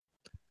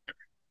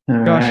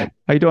All Josh, right.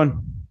 how you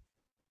doing?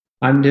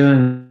 I'm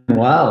doing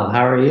well.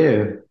 How are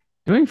you?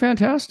 Doing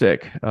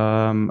fantastic.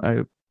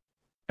 I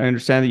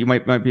understand that you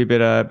might be a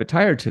bit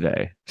tired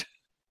today.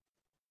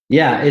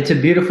 Yeah, it's a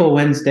beautiful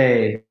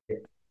Wednesday,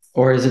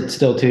 or is it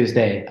still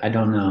Tuesday? I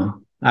don't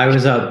know. I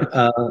was up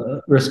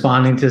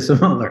responding to some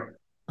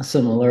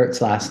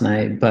alerts last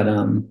night, but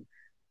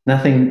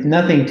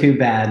nothing too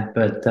bad.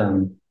 But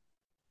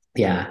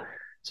yeah,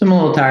 so I'm a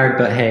little tired,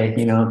 but hey,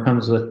 it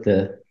comes with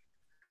the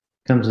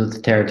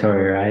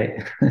territory,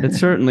 right? It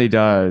certainly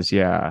does.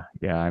 Yeah,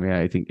 yeah. I mean,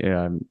 I think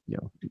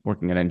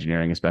working in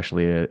engineering,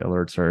 especially,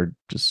 alerts are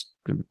just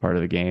going to be part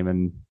of the game.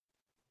 And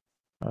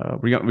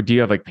do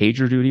you have like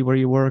pager duty where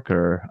you work,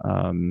 or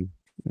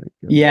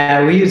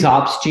Yeah, we use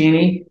Ops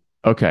Genie.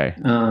 okay,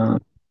 Um,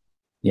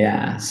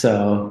 yeah,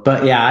 so,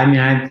 but yeah, I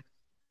mean,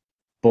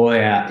 boy,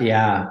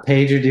 yeah,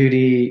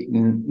 PagerDuty,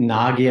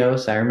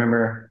 Nagios. I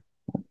remember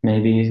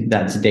maybe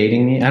that's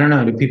dating me. I don't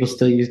know. Do people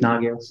still use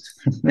Nagios?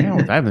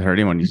 I haven't heard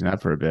anyone using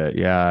that for a bit.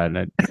 Yeah,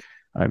 and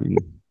I mean,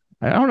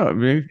 I don't know.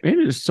 Maybe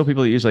there's still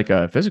people that use like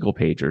physical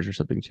pagers or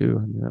something too.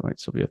 I mean, that might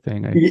still be a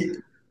thing. I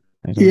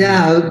don't know.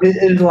 Yeah,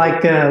 it's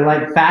like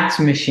fax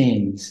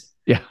machines.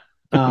 Yeah.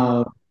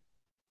 Uh,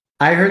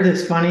 I heard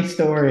this funny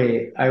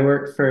story. I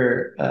worked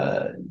for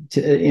a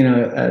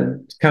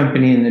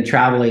company in the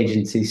travel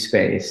agency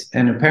space,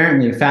 and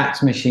apparently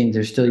fax machines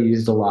are still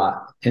used a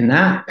lot in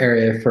that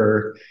area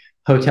for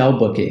hotel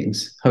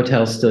bookings.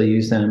 Hotels still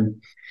use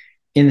them.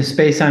 In the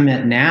space I'm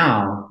at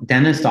now,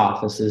 dentist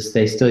offices,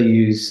 they still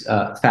use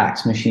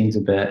fax machines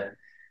a bit.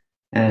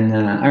 And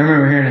I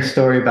remember hearing a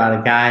story about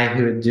a guy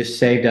who had just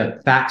saved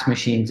up fax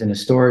machines in a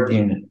storage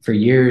unit for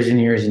years and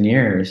years and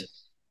years,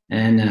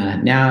 and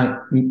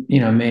now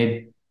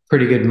made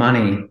pretty good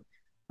money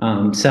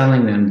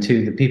selling them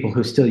to the people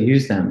who still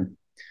use them.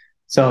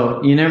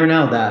 So you never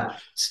know,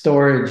 that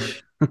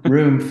storage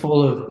room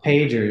full of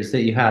pagers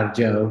that you have,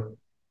 Joe,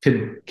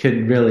 could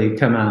really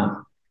come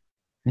out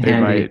They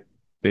handy. might,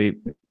 they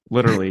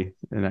literally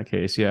in that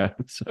case. Yeah.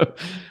 So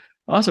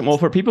awesome. Well,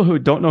 for people who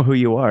don't know who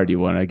you are, do you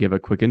want to give a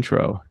quick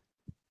intro?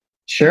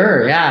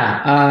 Sure,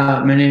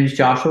 yeah. My name is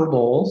Joshua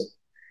Bowles,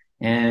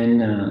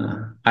 and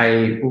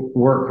I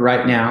work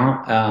right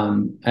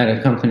now at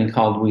a company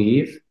called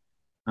Weave.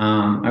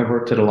 I've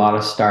worked at a lot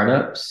of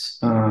startups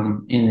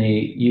in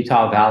the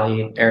Utah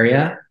Valley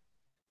area,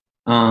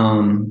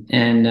 and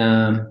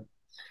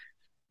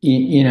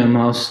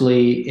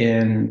mostly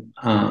in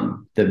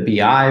the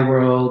BI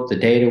world, the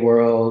data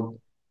world.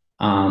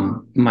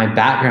 My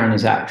background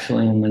is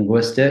actually in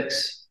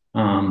linguistics,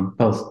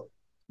 both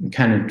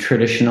kind of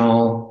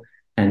traditional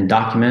and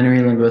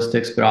documentary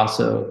linguistics, but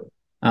also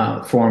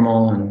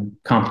formal and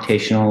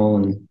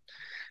computational and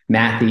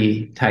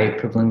mathy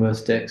type of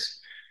linguistics.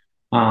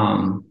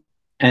 Um,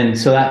 and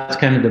so that's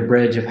kind of the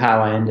bridge of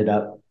how I ended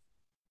up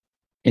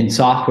in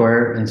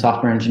software and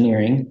software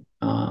engineering.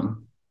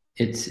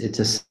 It's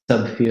a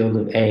subfield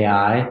of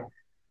AI,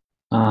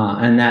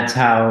 and that's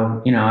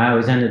how I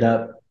always ended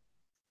up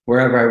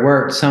wherever I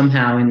worked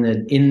somehow in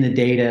the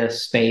data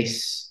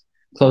space,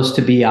 close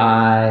to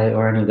BI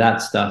or any of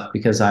that stuff,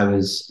 because I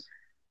was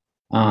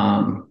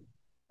um,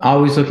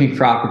 always looking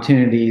for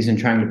opportunities and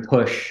trying to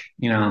push,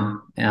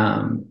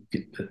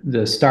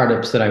 the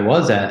startups that I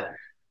was at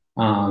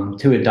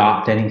to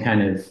adopt any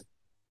kind of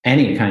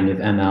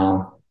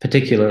ML,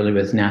 particularly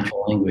with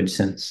natural language,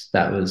 since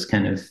that was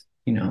kind of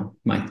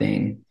my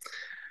thing.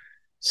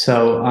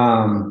 So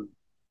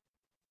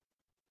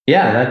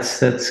yeah,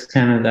 that's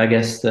kind of, I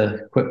guess,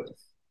 the quick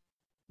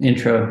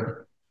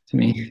intro to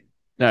me.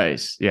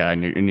 Nice. Yeah.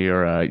 And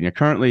you're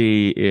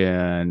currently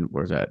in,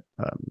 where's that?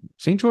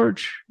 St.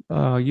 George,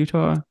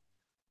 Utah. Is that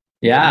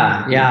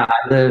Yeah, right?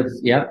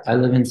 yeah. I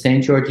live in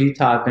St. George,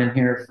 Utah. I've been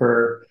here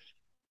for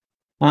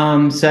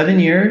 7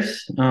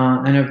 years,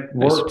 and I've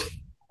Nice. worked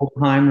full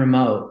time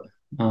remote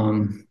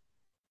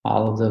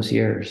all of those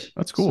years.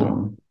 That's cool.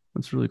 So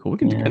That's really cool. We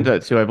can get yeah. into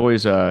that too. I've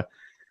always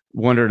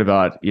wondered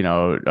about,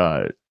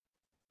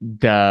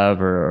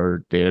 dev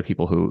or data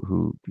people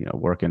who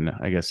work in,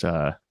 I guess,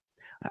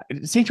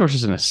 St. George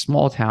is in a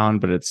small town,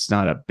 but it's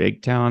not a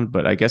big town.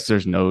 But I guess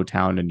there's no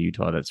town in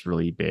Utah that's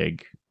really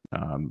big,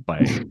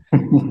 by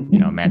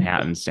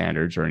Manhattan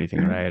standards or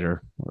anything, right?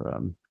 Or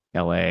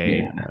LA.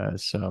 Yeah,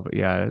 But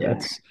yeah, yeah.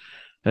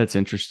 that's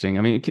interesting.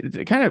 I mean,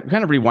 kind of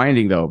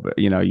rewinding though, but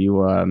you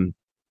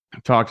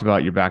talked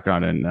about your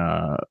background in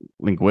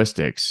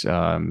linguistics,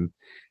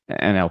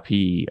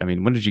 NLP. I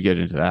mean, when did you get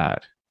into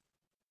that?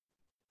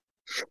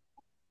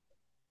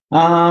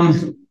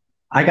 Um,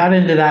 I got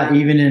into that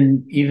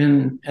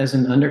even as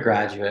an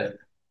undergraduate.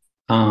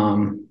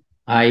 Um,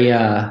 I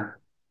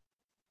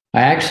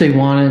actually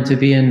wanted to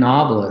be a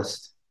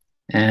novelist,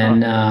 Oh,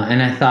 and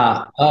I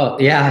thought, oh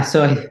yeah,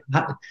 so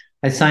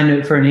I signed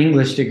up for an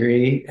English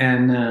degree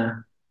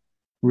and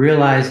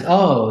realized,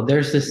 oh,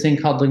 there's this thing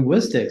called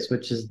linguistics,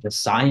 which is the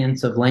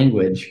science of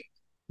language.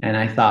 And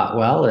I thought,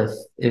 well,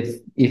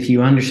 if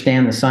you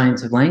understand the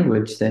science of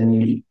language, then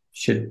you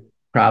should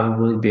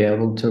probably be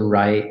able to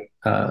write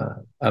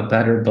a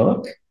better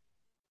book.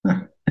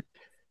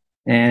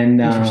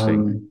 And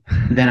interesting.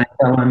 then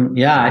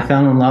I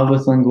fell in love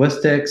with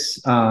linguistics,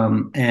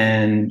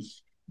 and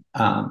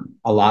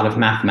a lot of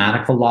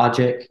mathematical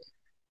logic,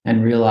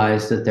 and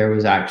realized that there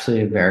was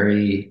actually a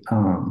very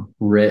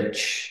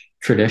rich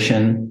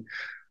tradition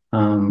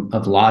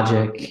of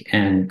logic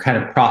and kind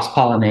of cross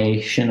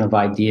pollination of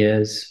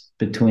ideas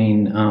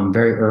between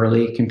very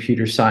early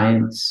computer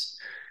science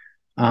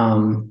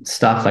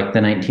stuff like the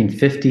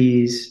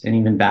 1950s and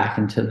even back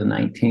into the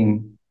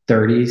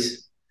 1930s.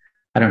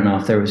 I don't know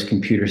if there was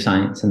computer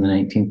science in the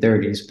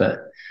 1930s,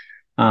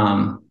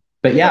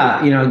 but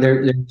yeah,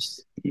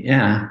 there's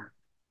yeah.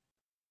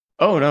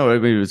 Oh no, I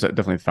mean, it was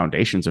definitely the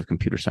foundations of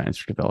computer science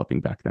for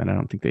developing back then. I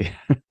don't think they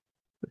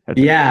had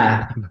the,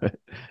 Yeah. but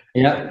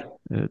Yep.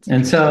 it's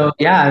And so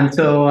interesting. yeah, and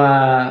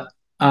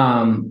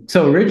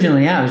so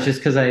originally, yeah, it was just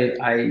because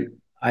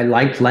I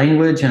liked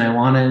language and I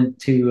wanted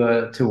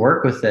to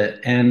work with it.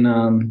 And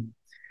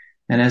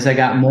as I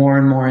got more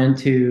and more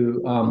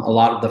into a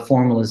lot of the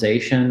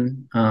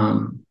formalization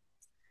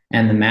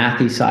and the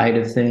mathy side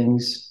of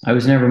things, I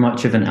was never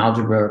much of an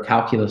algebra or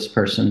calculus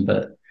person,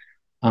 but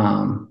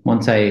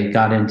once I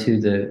got into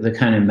the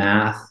kind of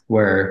math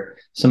where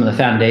some of the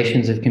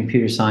foundations of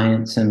computer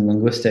science and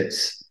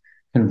linguistics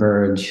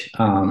converge.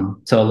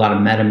 So a lot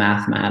of meta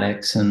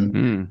mathematics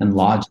Hmm. and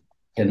logic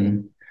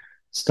and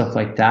stuff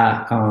like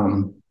that.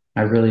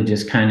 I really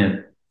just kind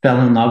of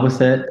fell in love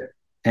with it.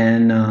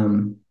 And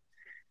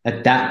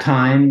at that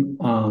time,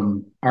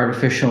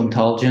 artificial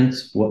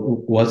intelligence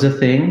was a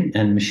thing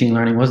and machine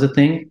learning was a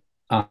thing.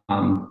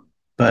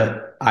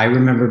 But I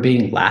remember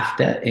being laughed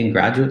at in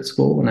graduate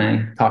school when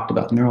I talked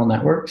about neural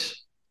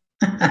networks.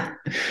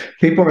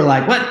 People were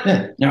like, "What?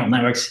 Neural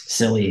networks?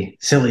 Silly,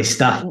 silly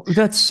stuff."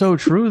 That's so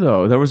true,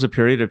 though. There was a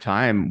period of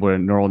time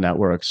when neural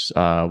networks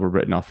were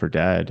written off for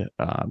dead.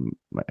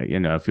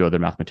 A few other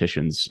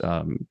mathematicians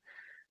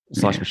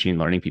slash Yeah, machine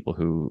learning people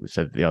who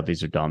said, "Yeah,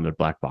 these are dumb. They're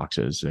black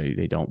boxes.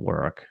 They don't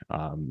work.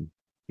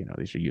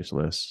 These are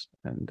useless."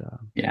 And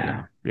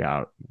yeah, yeah, I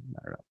don't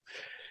know.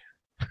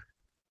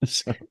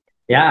 So,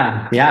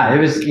 yeah. It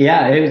was,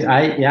 yeah, it was.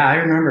 I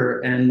remember,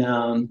 and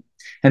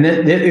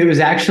it was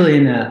actually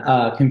in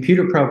a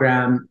computer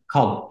program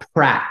called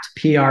Pratt,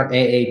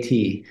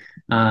 Praat,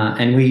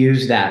 and we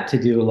used that to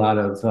do a lot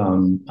of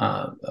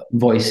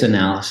voice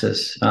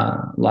analysis,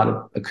 a lot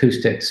of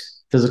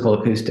acoustics, physical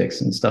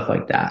acoustics, and stuff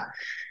like that.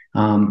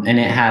 And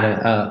it had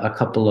a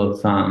couple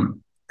of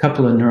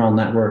neural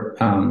network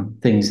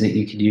things that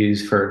you could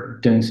use for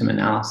doing some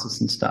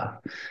analysis and stuff.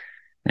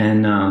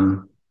 And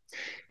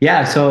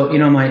yeah, so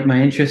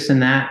my interest in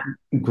that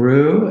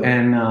grew,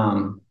 and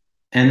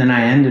then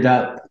I ended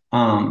up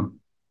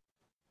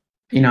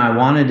I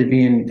wanted to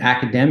be in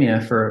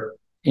academia for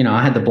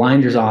I had the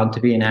blinders on to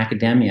be in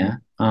academia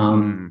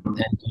and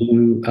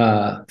do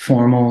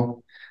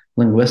formal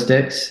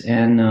linguistics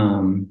and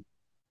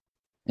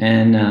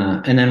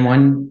then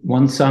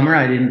one summer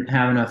I didn't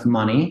have enough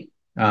money,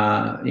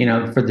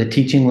 for the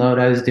teaching load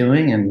I was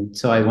doing, and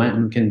so I went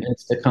and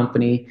convinced the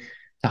company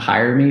to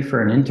hire me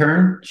for an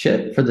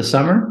internship for the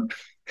summer.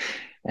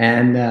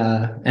 And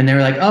they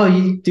were like, "Oh,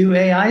 you do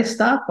AI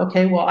stuff?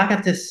 Okay, well, I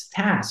got this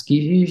task.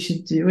 You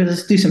should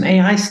let's do some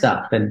AI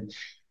stuff." And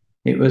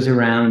it was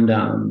around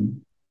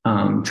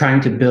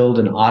trying to build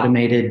an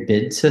automated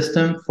bid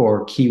system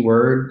for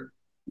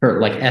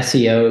like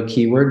SEO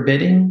keyword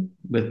bidding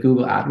with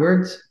Google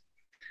AdWords.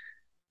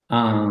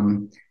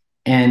 Um,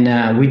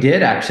 and we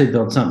did actually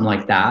build something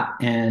like that,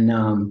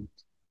 and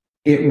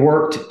it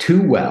worked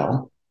too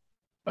well,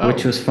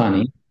 which oh, was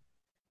funny.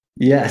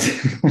 Yes.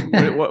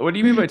 what do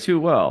you mean by too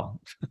well?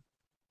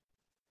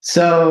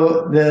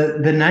 So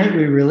the night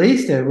we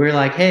released it, we were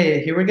like,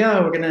 "Hey, here we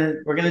go.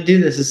 We're gonna do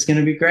this. It's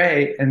gonna be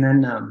great." And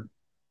then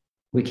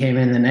we came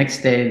in the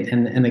next day,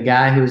 and the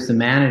guy who was the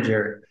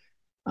manager,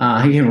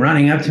 he came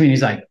running up to me, and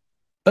he's like,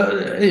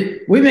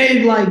 "We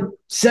made like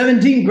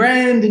 17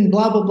 grand and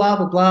blah blah blah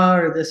blah blah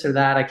or this or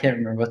that." I can't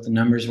remember what the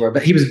numbers were,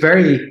 but he was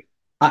very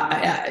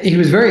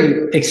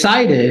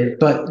excited,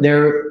 but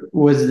there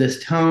was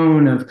this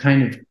tone of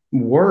kind of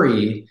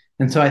worry.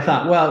 And so I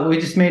thought, well, we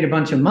just made a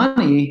bunch of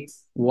money.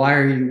 Why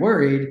are you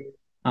worried?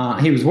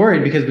 He was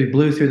worried because we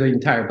blew through the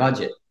entire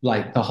budget,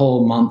 like the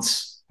whole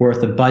month's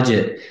worth of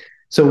budget.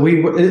 So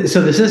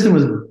the system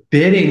was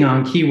bidding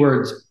on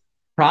keywords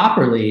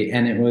properly,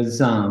 and it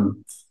was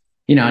and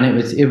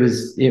it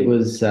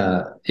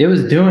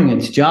was doing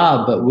its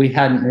job, but we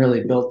hadn't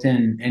really built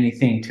in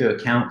anything to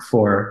account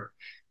for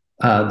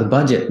the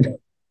budget.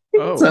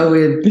 Oh, So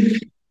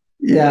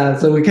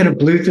so we kind of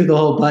blew through the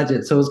whole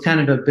budget. So it was kind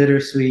of a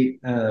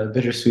bittersweet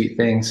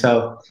thing.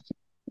 So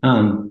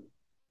um,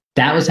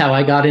 that was how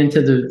I got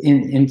into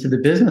the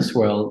business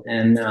world.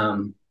 And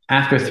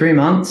after 3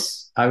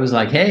 months, I was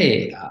like,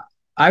 hey,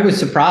 I was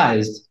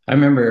surprised. I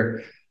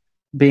remember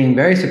being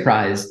very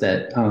surprised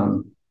that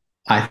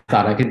I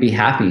thought I could be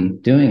happy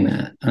doing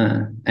that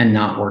and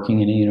not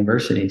working in a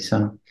university.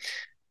 So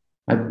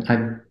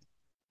I've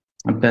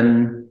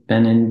been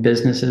in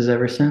businesses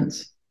ever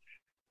since.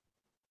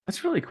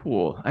 that's really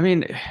cool. I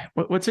mean,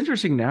 what's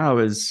interesting now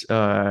is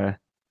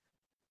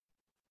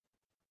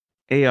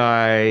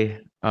AI.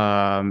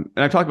 And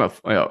I've talked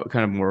about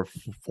kind of more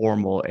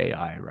formal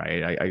AI,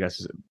 right? I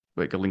guess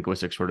like a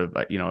linguistic sort of,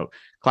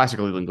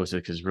 classically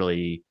linguistics is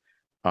really,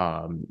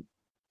 um,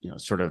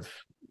 sort of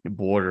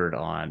bordered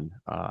on,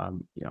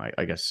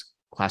 I guess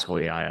classical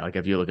AI. Like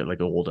if you look at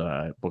like old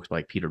books by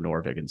like Peter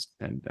Norvig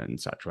and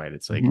such, right?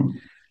 It's like, Mhm.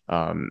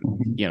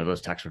 Mhm.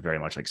 those texts are very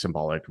much like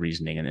symbolic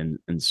reasoning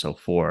and so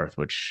forth,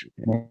 which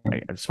Yeah.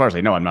 as far as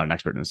I know, I'm not an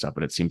expert in this stuff,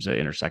 but it seems to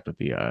intersect with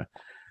the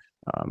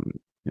um,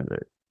 the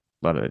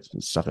a lot of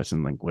stuff that's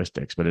in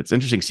linguistics. But it's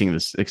interesting seeing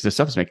this because this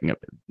stuff is making a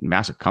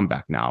massive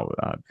comeback now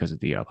because of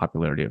the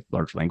popularity of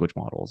large language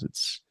models.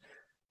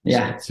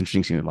 Yeah. It's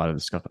interesting seeing a lot of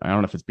this stuff. I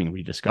don't know if it's being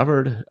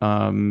rediscovered,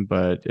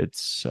 but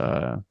it's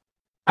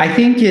I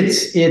think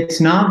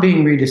it's not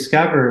being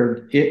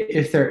rediscovered.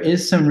 If there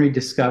is some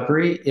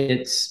rediscovery,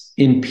 it's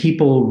in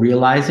people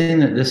realizing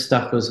that this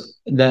stuff was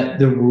that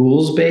the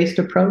rules based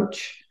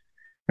approach,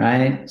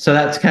 right? So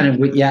that's kind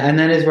of yeah, and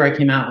that is where I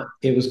came out.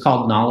 It was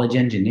called knowledge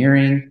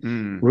engineering,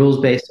 mm, rules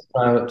based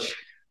approach.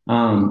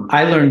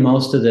 I learned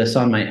most of this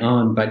on my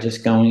own by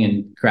just going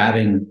and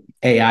grabbing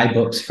AI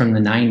books from the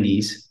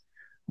 '90s,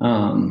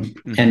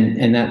 mm-hmm.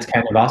 and that's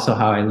kind of also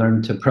how I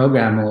learned to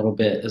program a little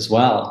bit as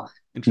well.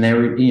 And they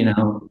Interesting.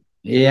 were,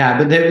 yeah,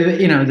 but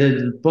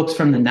the books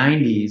from the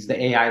 '90s,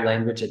 the AI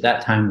language at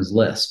that time was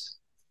Lisp.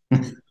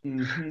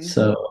 Mm-hmm.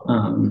 So,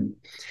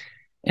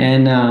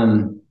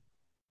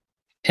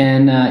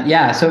 and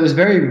yeah, so it was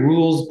very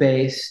rules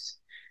based,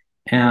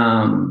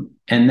 and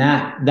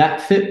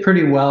that fit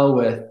pretty well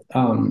with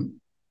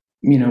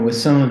with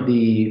some of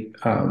the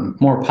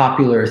more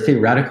popular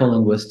theoretical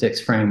linguistics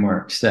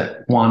frameworks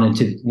that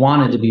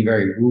wanted to be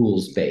very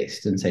rules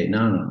based and say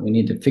no, we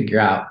need to figure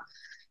out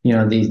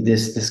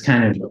this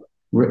kind of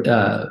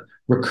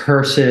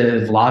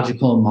recursive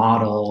logical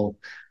model.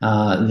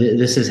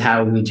 This is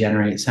how we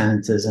generate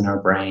sentences in our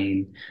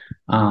brain.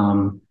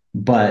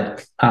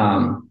 But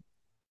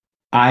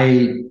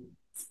I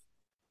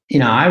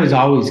I was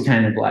always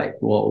kind of like,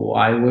 well,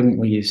 why wouldn't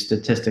we use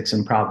statistics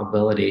and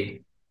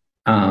probability?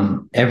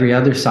 Every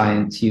other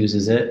science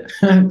uses it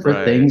for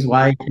Right. things.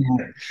 Why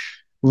can't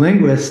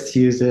linguists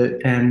use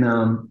it? And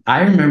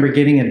I remember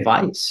getting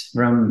advice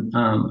from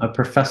a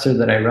professor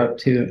that I wrote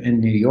to in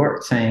New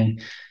York saying,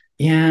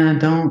 "Yeah,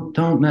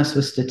 don't mess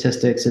with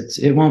statistics.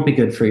 It won't be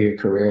good for your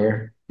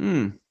career."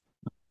 Mm.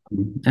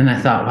 And I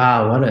thought,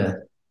 wow,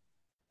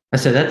 I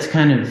said that's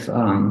kind of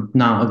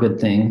not a good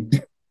thing.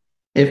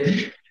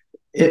 If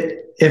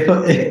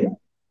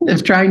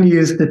if trying to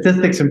use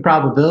statistics and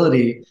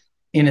probability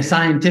in a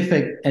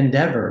scientific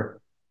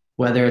endeavor,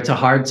 whether it's a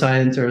hard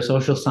science or a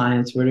social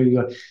science, where do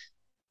you go?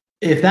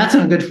 If that's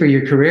not good for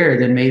your career,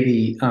 then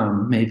maybe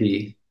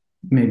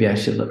I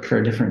should look for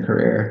a different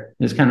career.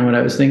 Is kind of what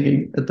I was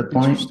thinking at the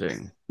point.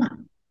 Interesting.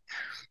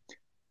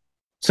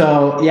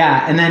 So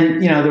yeah, and then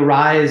the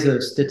rise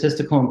of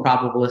statistical and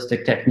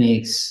probabilistic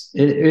techniques.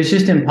 It was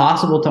just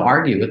impossible to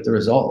argue with the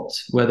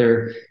results,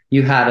 whether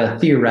you had a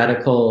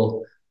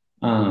theoretical,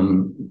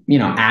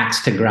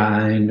 axe to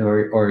grind,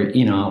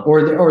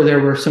 or there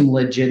were some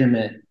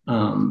legitimate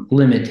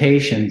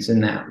limitations in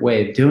that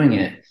way of doing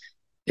it.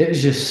 It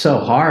was just so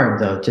hard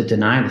though to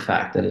deny the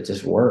fact that it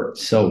just worked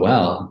so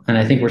well, and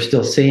I think we're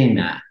still seeing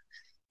that.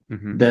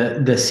 Mm-hmm.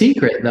 The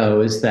secret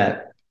though is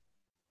that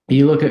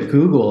you look at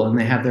Google and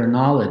they have their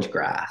knowledge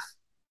graph.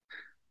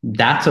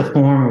 That's a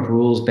form of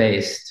rules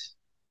based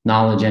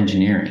knowledge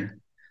engineering.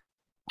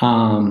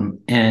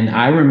 And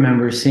I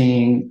remember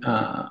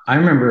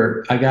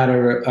I got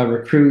a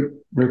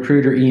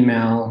recruiter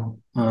email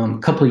a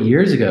couple of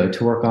years ago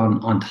to work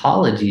on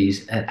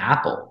ontologies at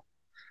Apple.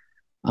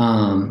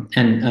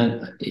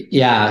 And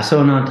yeah,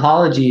 so an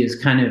ontology is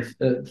kind of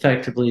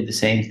effectively the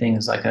same thing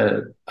as like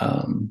a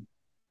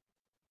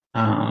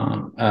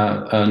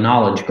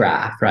knowledge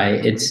graph,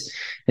 right?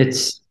 Mm-hmm.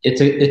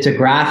 It's a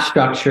graph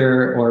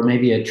structure or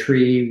maybe a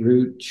tree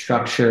root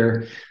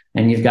structure,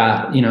 and you've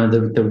got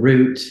the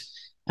root,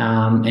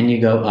 and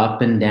you go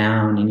up and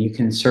down, and you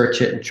can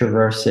search it and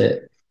traverse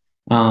it,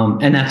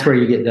 and that's where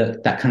you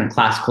get that kind of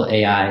classical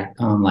AI,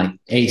 like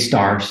A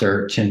star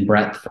search and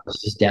breadth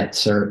versus depth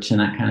search and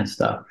that kind of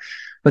stuff.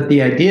 But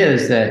the idea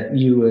is that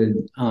you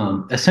would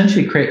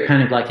essentially create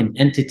kind of like an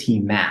entity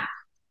map,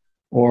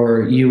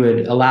 or you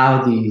would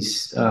allow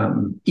these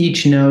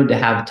each node to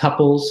have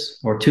tuples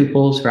or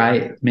tuples,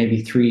 right?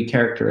 Maybe three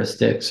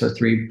characteristics or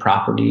three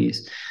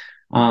properties.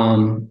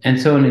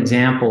 And so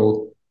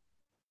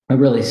a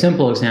really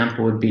simple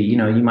example would be, you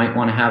might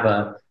want to have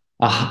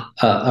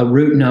a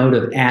root node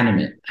of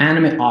animate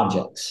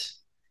objects.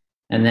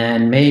 And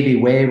then maybe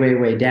way, way,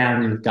 way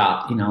down, you've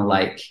got,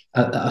 like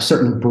a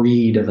certain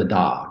breed of a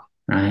dog,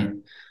 right?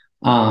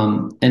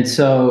 And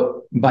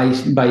so by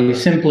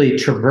simply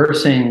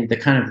traversing the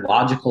kind of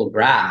logical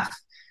graph,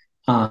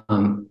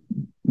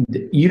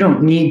 you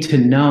don't need to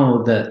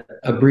know that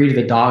a breed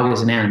of a dog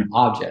is an animate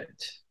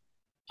object.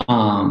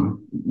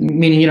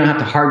 Meaning you don't have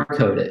to hard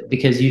code it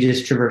because you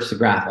just traverse the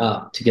graph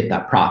up to get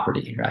that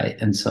property, right?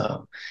 And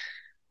so,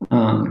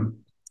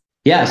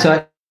 yeah,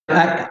 so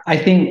I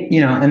think,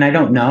 and I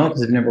don't know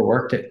because I've never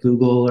worked at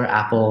Google or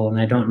Apple, and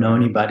I don't know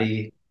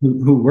anybody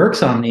who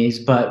works on these.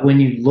 But when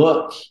you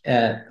look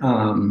at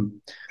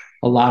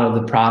a lot of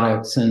the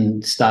products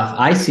and stuff,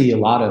 I see a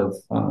lot of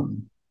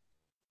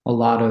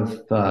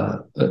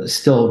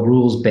still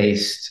rules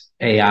based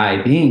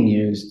AI being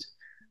used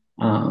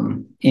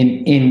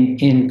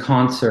in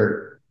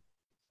concert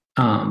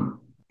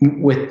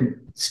with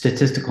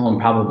statistical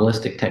and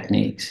probabilistic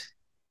techniques.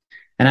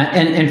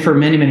 And for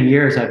many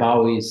years, I've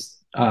always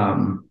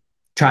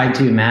tried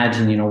to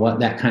imagine, what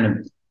that kind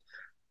of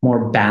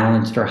more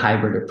balanced or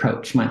hybrid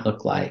approach might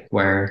look like,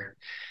 where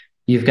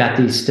you've got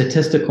these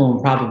statistical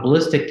and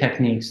probabilistic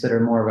techniques that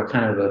are more of a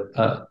kind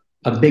of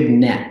a big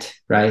net,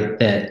 right?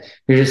 That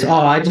you're just,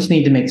 I just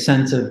need to make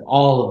sense of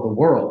all of the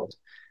world.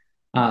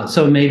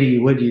 So maybe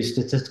you would use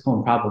statistical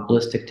and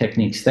probabilistic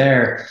techniques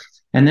there.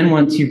 And then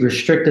once you've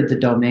restricted the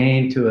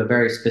domain to a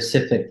very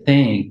specific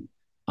thing,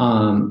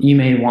 you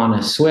may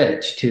want to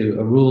switch to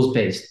a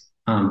rules-based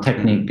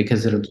technique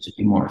because it'll just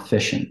be more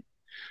efficient.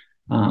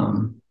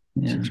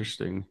 That's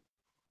interesting.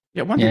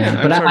 Yeah, one thing.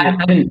 Yeah, but I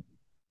haven't.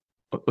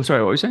 Oh, sorry,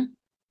 what were you saying?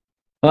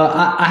 Well,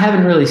 I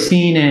haven't really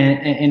seen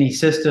any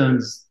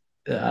systems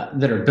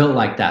that are built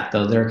like that,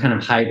 though. They're kind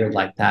of hybrid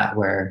like that,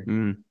 where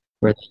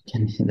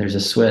there's a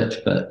switch.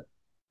 But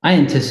I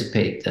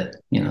anticipate that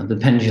the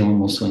pendulum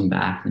will swing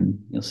back, and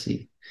you'll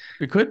see.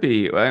 It could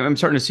be. I'm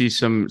starting to see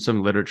some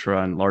literature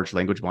on large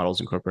language models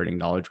incorporating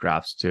knowledge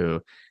graphs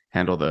to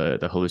handle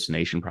the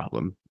hallucination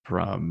problem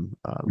from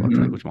large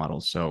language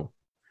models. So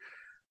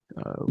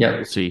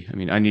we'll see. I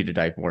mean, I need to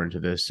dive more into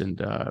this, and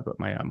but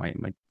my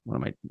one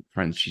of my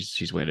friends,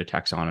 she's way into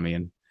taxonomy,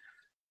 and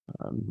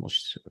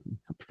she's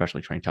a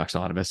professionally trained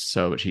taxonomist,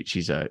 so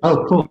she's a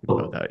cool.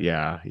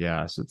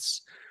 Yeah. So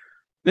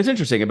it's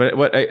interesting, but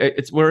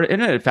we're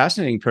in a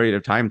fascinating period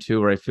of time too,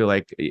 where I feel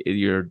like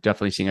you're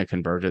definitely seeing a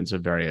convergence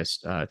of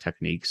various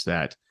techniques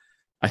that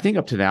I think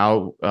up to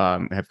now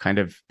have kind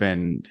of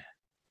been.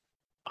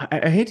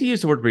 I hate to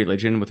use the word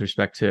religion with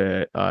respect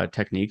to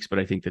techniques, but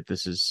I think that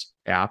this is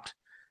apt.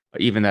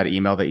 Even that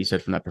email that you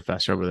said from that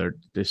professor, where they're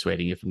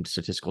dissuading you from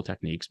statistical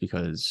techniques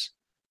because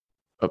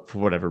for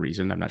whatever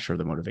reason, I'm not sure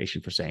the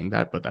motivation for saying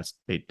that, but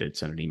they did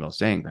send an email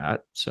saying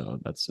that, so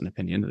that's an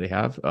opinion that they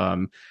have.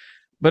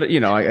 But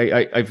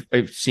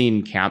I've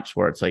seen camps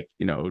where it's like,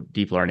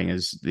 deep learning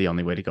is the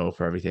only way to go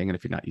for everything, and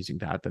if you're not using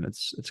that, then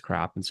it's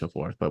crap and so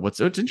forth. But what's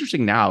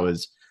interesting now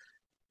is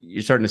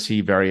you're starting to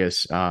see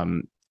various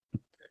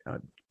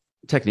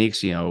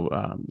techniques,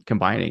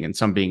 combining, and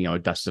some being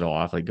dusted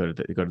off, like go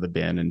to the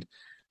bin and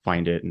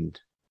find it and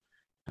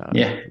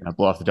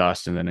blow off the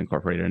dust and then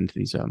incorporate it into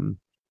these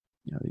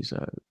these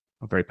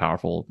very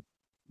powerful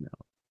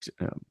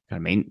kind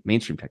of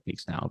mainstream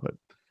techniques now. But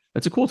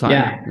it's a cool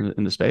time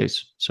in the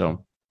space.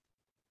 So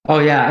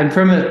and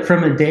from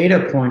a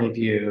data point of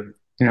view,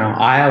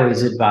 I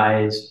always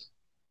advise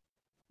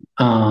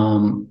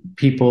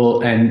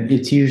people, and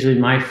it's usually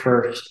my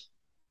first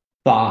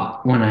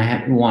thought when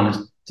I want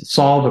to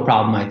solve a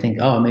problem. I think,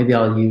 maybe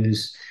I'll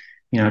use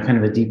kind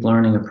of a deep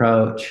learning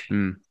approach.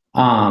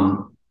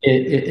 That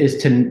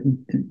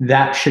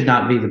should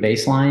not be the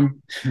baseline,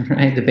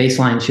 right? The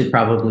baseline should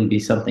probably be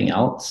something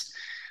else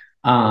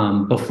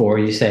before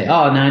you say,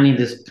 now I need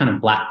this kind of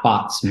black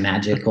box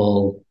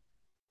magical,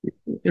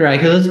 right?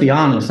 Because let's be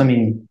honest, I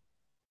mean,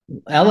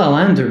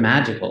 LLMs are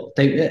magical.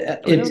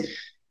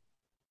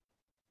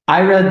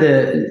 I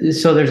read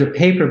so there's a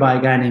paper by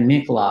a guy named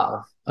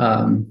Mikolov,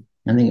 I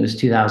think it was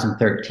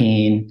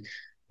 2013,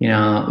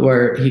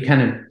 where he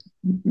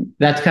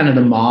that's kind of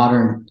the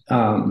modern,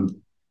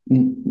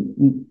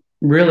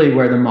 really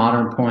where the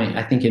modern point,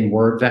 I think, in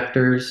word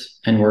vectors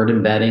and word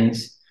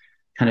embeddings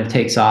kind of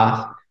takes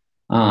off.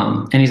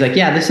 And he's like,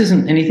 this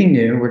isn't anything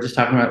new. We're just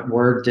talking about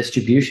word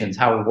distributions,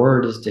 how a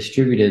word is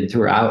distributed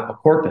throughout a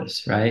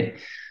corpus, right?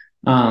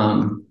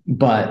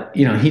 But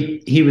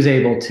he was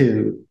able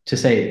to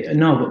say,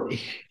 no, but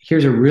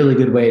here's a really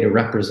good way to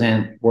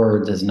represent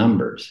words as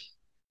numbers.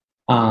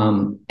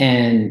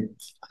 And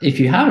if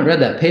you haven't read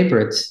that paper,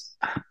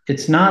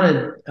 it's not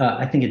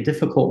I think a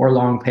difficult or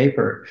long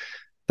paper,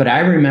 but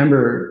I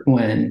remember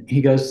when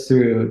he goes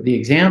through the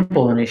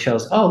example and he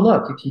shows,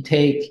 look, if you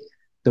take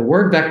the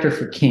word vector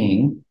for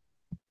king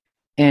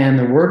and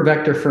the word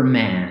vector for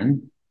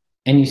man,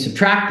 and you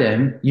subtract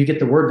them, you get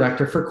the word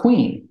vector for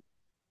queen.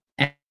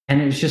 And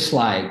it's just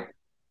like,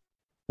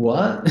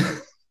 what?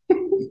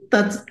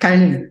 That's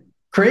kind of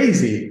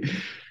crazy.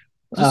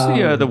 Just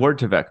the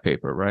Word2Vec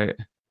paper, right?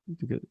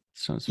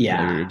 Sounds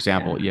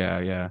example.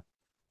 Yeah.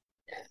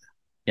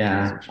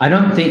 I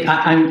don't think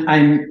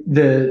I'm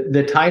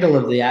the title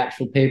of the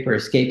actual paper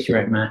escapes you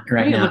right now.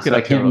 So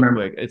I can't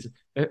remember.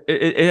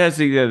 It has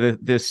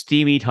the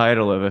steamy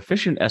title of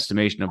Efficient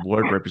Estimation of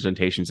Word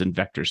Representations in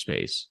Vector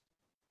Space.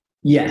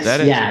 Yes.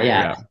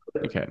 Yeah.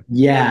 Okay.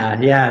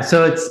 Yeah.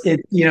 So it's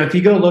if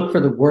you go look for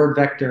the word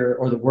vector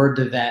or the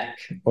Word2Vec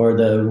or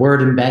the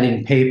word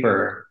embedding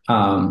paper,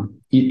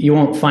 you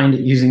won't find it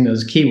using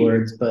those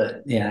keywords,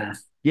 but yeah.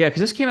 Yeah,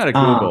 because this came out of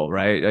Um, Google,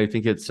 right? I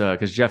think it's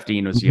because Jeff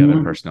Dean was the other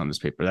mhm, person on this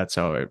paper. That's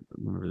how I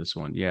remember this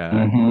one. Yeah,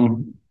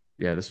 mhm.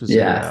 yeah. This was a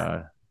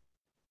Yeah.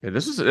 yeah,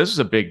 this was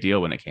a big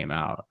deal when it came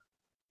out.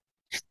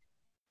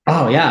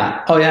 Oh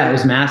yeah. Oh yeah. It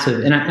was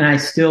massive, and I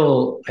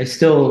still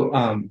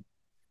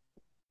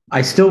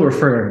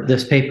refer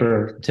this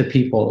paper to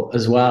people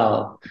as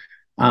well.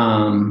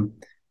 Um,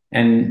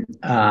 and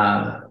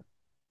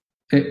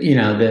you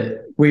know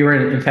that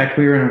in fact,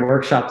 we were in a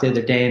workshop the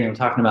other day, and they were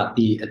talking about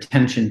the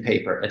attention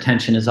paper.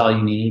 Attention is all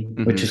you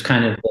need, which Hmm. is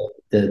kind of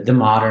the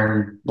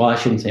modern. Well, I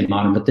shouldn't say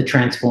modern, but the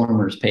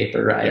Transformers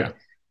paper, Yeah. right?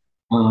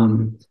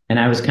 And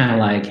I was kind of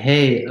like,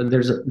 hey,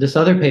 this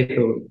other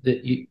paper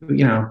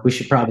that we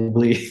should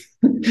probably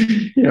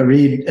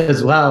read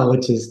as well,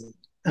 which is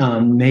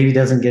maybe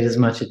doesn't get as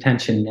much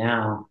attention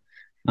now.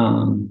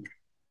 Um,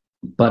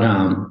 but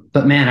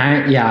man,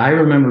 I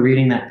remember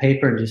reading that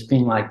paper and just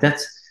being like,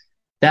 that's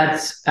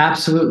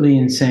absolutely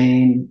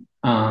insane.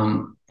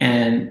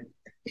 And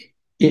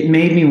it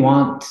made me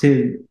want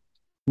to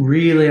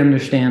really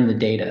understand the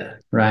data,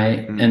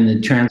 right? Mm. And the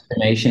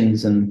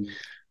transformations and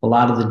a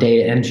lot of the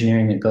data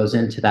engineering that goes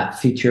into that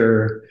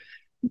feature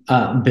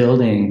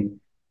building.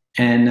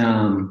 And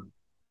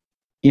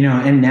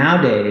and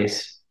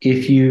nowadays,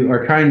 if you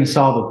are trying to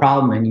solve a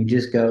problem and you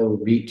just go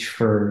reach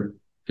for,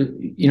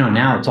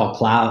 now it's all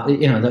cloud.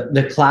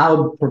 The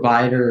cloud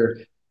provider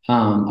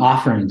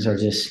offerings are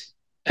just,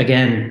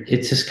 again,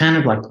 it's just kind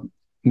of like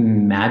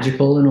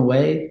magical in a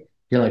way.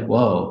 You're like,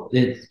 whoa,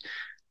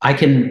 I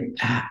can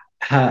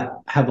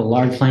have a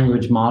large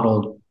language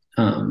model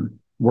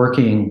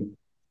working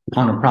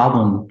on a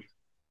problem,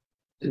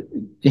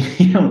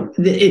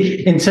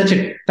 in such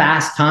a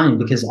fast time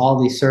because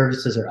all these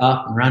services are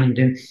up and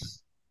running.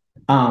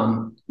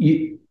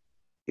 You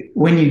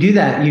When you do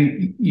that,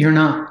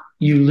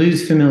 you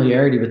lose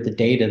familiarity with the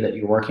data that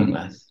you're working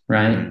with,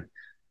 right? Mm.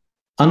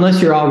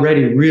 Unless you're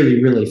already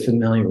really, really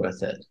familiar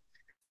with it.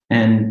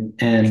 And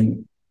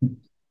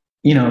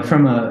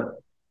from a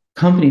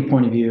company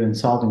point of view and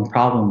solving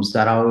problems,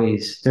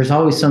 there's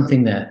always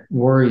something that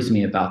worries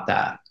me about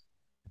that.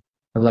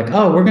 Of like,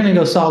 oh, we're going to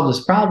go solve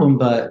this problem,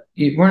 but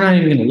we're not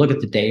even going to look at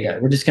the data.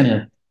 We're just going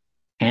to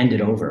hand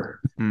it over,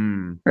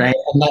 Mm. right?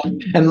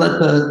 And let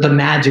the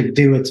magic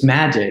do its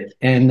magic.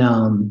 And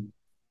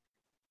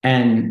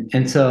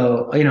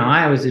so,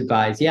 I always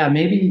advise, yeah,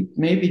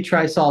 maybe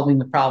try solving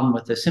the problem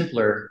with a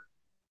simpler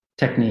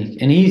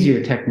technique, an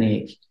easier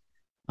technique,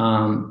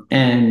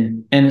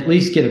 and at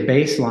least get a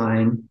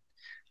baseline.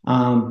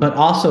 But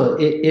also,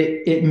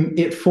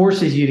 it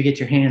forces you to get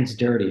your hands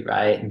dirty,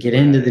 right, and get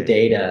into the Right.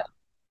 data.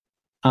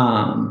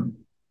 Um,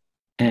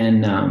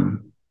 and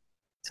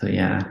So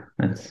yeah,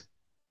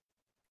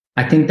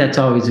 I think that's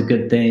always a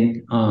good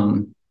thing.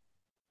 And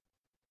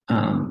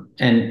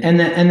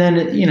then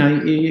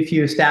if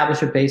you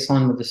establish a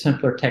baseline with a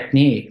simpler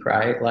technique,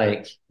 right?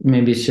 Like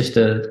maybe it's just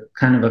a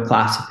kind of a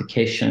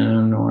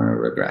classification or a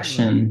Right.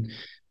 regression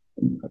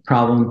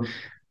problem.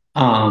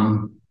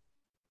 Um,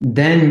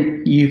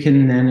 then you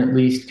can then at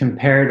least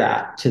compare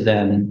that to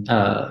then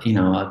a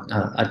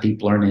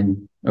deep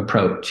learning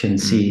approach and Mm.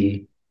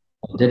 see,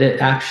 did it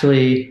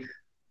actually,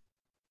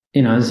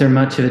 is there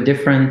much of a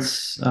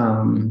difference?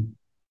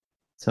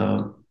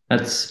 So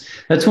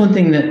that's one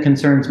thing that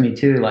concerns me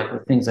too, like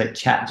with things like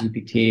Chat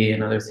GPT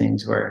and other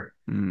things where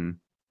Mm.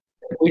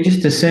 we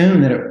just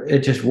assume that it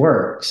just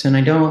works. And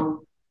I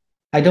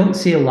don't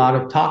see a lot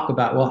of talk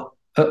about, well,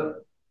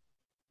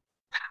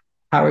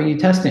 how are you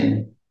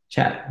testing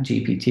Chat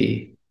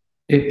GPT?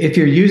 If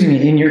you're using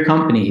it in your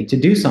company to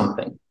do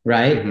something,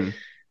 right? Hmm.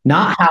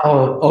 Not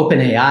how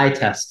OpenAI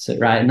tests it,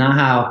 right? Not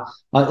how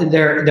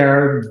there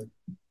are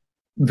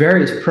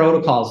various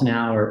protocols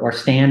now or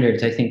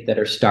standards, I think, that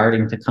are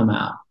starting to come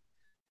out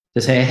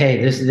to say,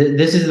 hey, this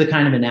is the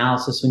kind of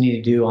analysis we need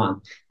to do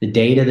on the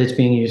data that's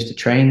being used to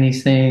train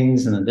these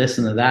things, and the this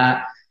and the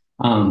that.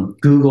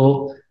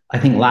 Google, I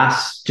think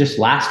just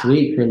last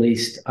week,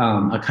 released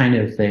a kind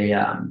of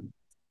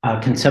a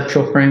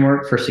conceptual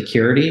framework for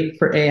security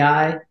for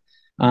AI,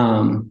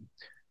 um,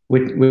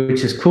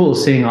 which is cool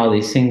seeing all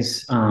these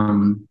things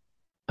come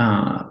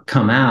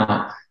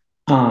out.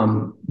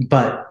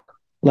 But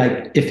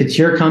like, if it's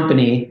your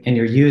company and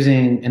you're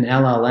using an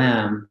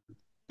LLM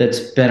that's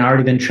been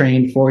already been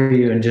trained for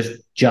you and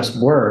just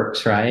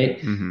works, right?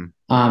 Hmm.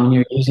 And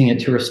you're using it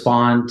to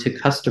respond to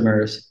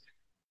customers.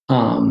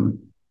 Um,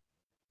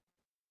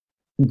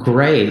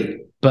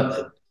 Great,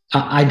 but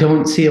I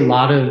don't see a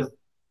lot of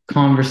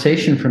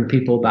conversation from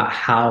people about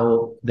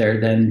how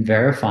they're then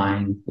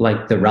verifying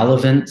like the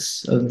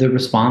relevance of the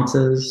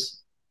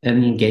responses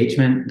and the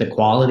engagement, the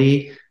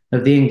quality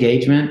of the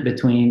engagement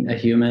between a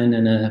human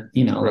and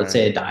let's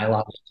say Right. a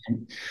dialogue.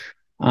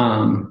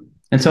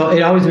 And so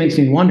it always makes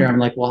me wonder. I'm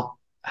like, well,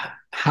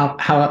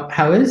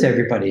 how is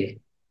everybody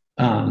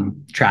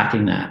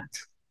tracking that?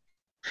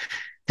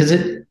 Because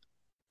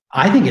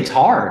I think it's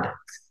hard.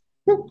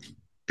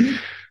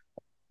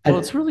 Well, I,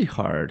 it's really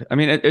hard. I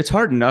mean, it's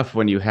hard enough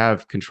when you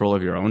have control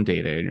of your own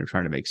data and you're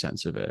trying to make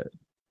sense of it,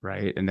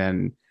 right? And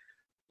then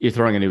you're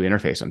throwing a new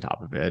interface on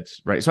top of it,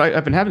 right? So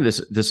I've been having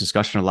this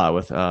discussion a lot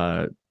with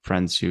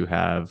friends who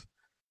have,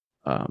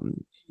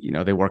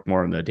 they work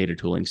more in the data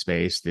tooling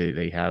space.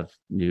 They have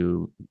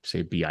new,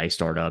 say, BI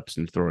startups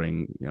and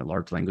throwing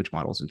large language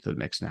models into the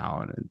mix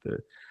now. And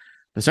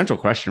the central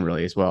question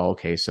really is, well,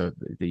 okay, so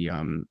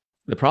the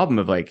problem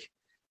of like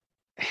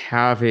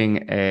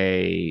having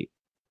a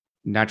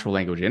natural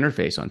language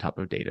interface on top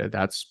of data,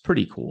 that's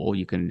pretty cool.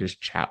 You can just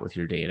chat with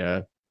your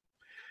data.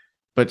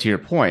 But to your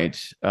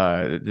point,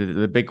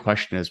 the big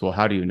question is, well,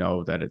 how do you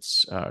know that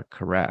it's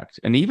correct?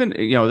 And even,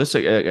 this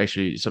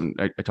actually something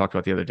I talked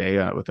about the other day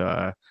with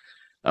on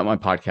my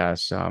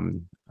podcast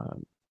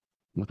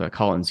with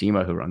Colin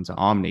Zima, who runs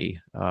Omni,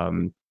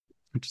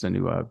 which is a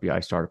new BI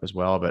startup as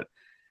well. But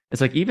it's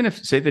like, even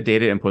if, say, the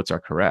data inputs are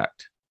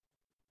correct,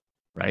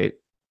 right?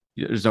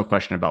 There's no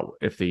question about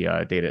if the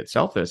data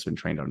itself that's been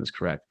trained on is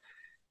correct.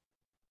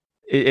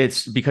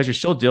 It's because you're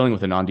still dealing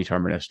with a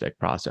non-deterministic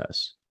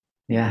process.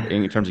 Yeah.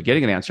 In terms of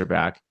getting an answer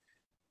back,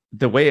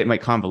 the way it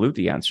might convolute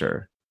the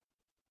answer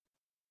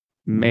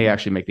may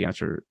actually make the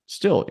answer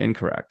still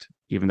incorrect,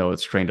 even though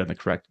it's trained on the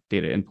correct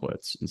data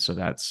inputs. And so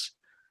that's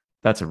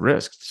a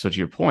risk. So to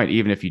your point,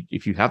 even if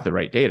you have the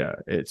right data,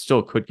 it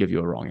still could give you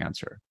a wrong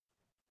answer.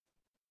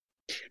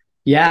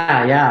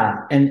 Yeah.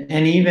 And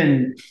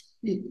even,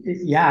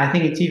 I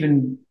think it's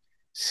even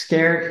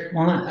scary.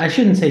 Well, I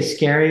shouldn't say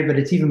scary, but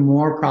it's even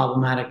more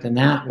problematic than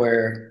that,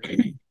 where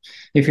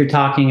if you're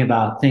talking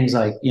about things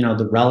like,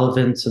 the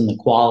relevance and the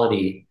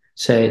quality,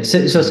 say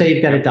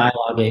you've got a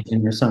dialogue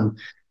agent or some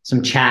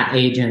chat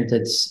agent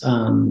that's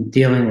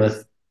dealing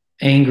with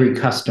angry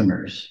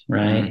customers,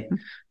 right?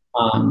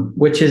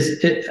 Which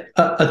is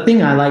a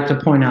thing I like to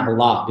point out a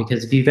lot,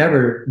 because if you've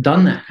ever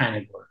done that kind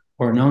of work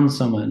or known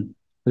someone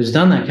who's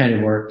done that kind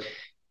of work,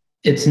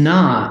 it's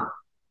not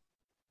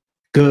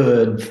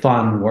good,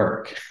 fun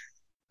work.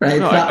 Right.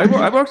 No,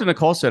 I worked in a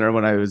call center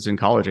when I was in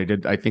college.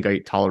 I think I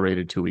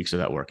tolerated 2 weeks of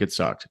that work. It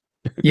sucked.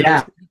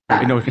 Yeah.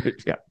 I know.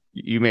 Yeah.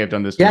 You may have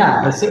done this.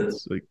 Yeah.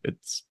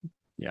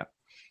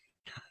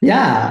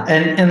 Yeah.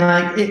 And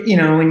like,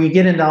 when you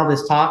get into all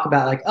this talk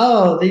about like,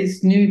 oh,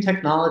 these new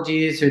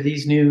technologies or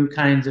these new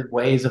kinds of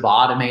ways of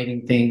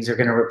automating things are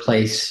going to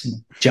replace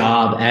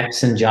job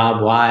X and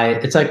job Y.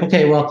 It's like,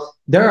 okay, well,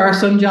 there are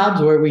some jobs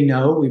where we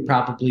know we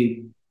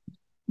probably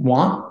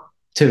want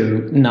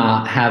to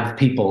not have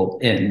people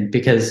in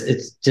because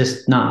it's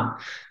just not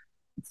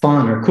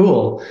fun or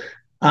cool,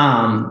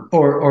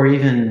 or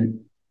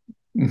even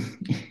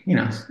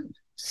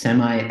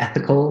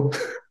semi-ethical.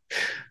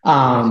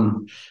 I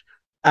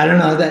don't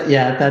know that.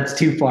 Yeah, that's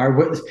too far.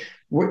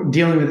 We're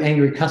dealing with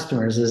angry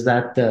customers. Is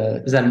that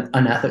an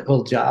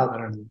unethical job? I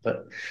don't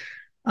know,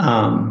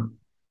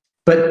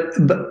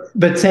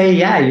 but say,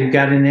 yeah, you've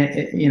got an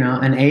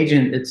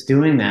agent that's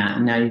doing that,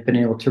 and now you've been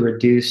able to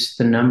reduce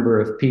the number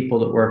of people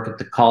that work at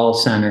the call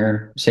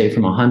center, say,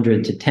 from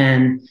 100 to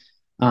 10,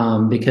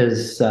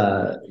 because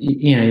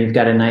you've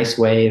got a nice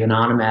way, an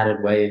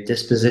automated way of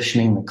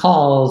dispositioning the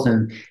calls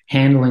and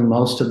handling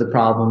most of the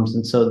problems,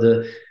 and so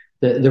the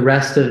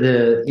rest of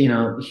the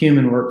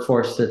human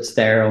workforce that's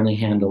there only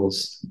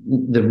handles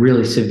the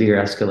really severe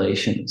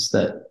escalations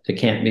that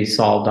can't be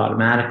solved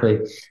automatically.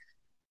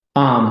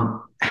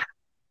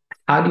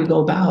 How do you go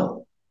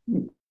about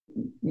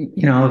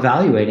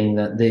evaluating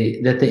that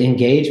the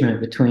engagement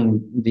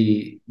between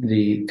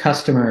the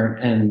customer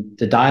and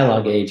the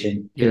dialogue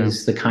agent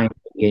is the kind of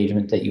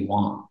engagement that you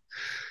want?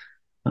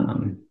 I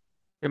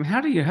mean,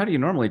 how do you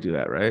normally do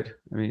that, right?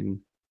 I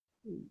mean,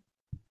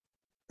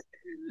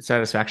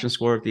 satisfaction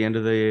score at the end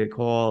of the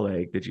call,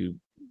 like, did you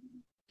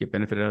get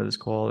benefit out of this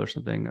call or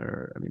something?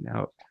 Or, I mean,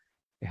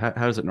 how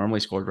does it normally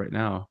scored right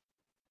now?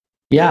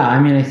 Yeah, I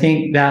mean, I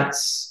think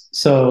that's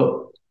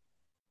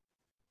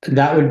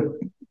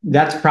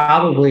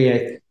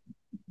probably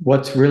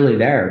what's really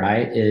there,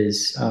 right?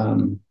 Is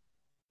so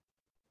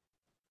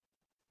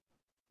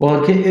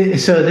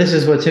this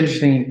is what's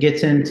interesting. It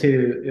gets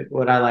into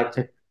what I like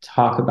to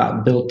talk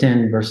about: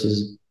 built-in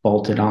versus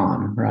bolted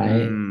on,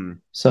 right?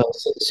 So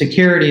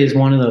security is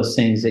one of those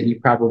things that you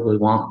probably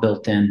want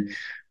built in,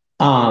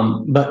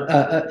 but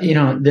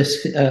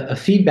this a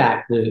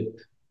feedback loop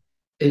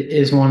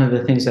is one of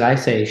the things that I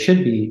say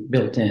should be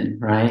built in,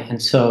 right?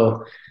 And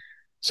so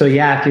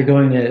yeah, if you're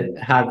going to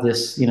have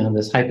this,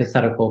 this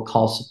hypothetical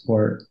call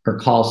support or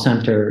call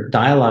center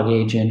dialogue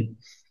agent,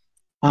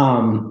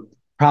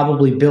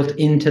 probably built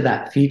into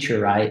that feature,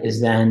 right,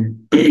 is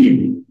then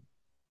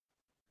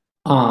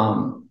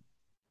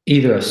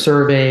either a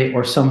survey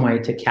or some way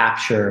to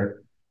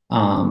capture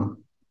the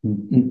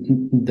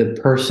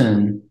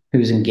person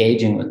who's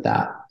engaging with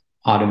that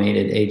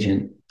automated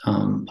agent,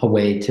 a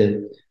way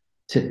to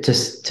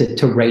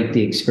rate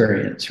the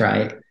experience,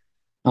 right,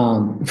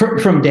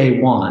 from day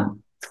one.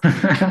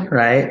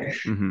 Right.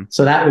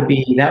 So that would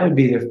be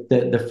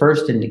the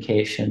first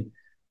indication,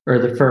 or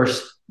the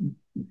first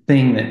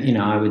thing that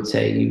I would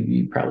say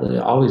you probably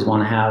always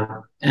want to have.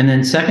 And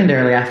then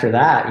secondarily after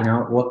that,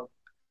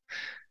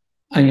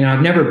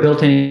 I've never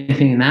built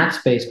anything in that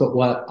space, but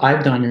what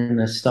I've done in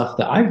the stuff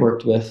that I've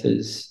worked with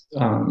is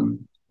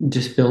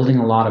just building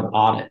a lot of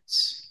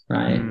audits,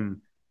 right? Mm,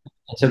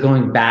 So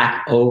going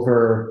back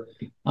over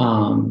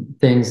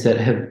things that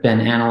have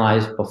been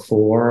analyzed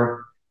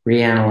before,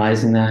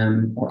 reanalyzing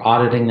them or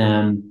auditing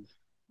them.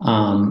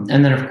 And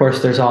then of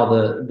course there's all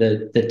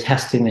the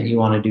testing that you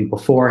want to do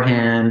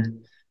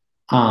beforehand.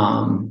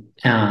 And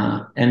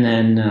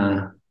then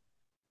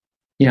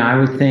I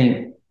would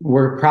think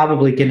we're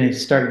probably going to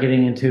start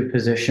getting into a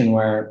position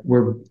where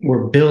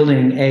we're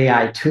building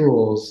AI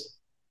tools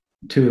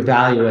to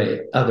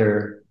evaluate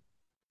other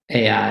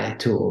AI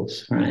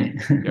tools, right?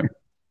 yep.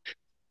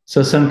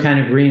 So some kind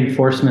of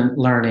reinforcement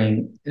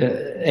learning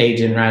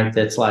agent, right?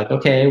 That's like,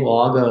 okay, well,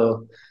 I'll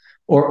go,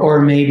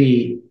 or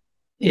maybe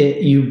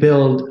you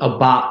build a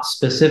bot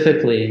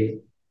specifically,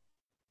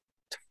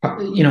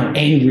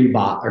 angry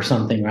bot or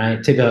something,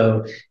 right? To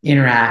go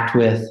interact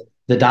with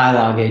the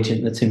dialogue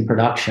agent that's in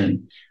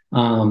production,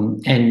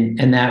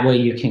 and that way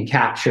you can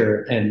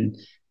capture and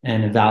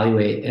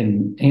evaluate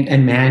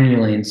and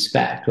manually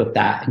inspect what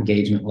that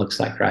engagement looks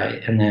like,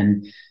 right? And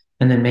then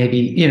maybe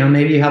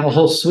you have a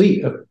whole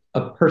suite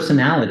of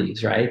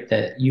personalities, right,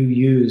 that you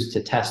use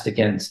to test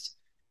against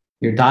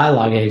your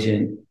dialogue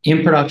agent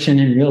in production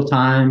in real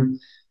time.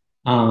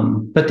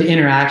 But the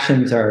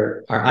interactions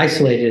are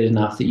isolated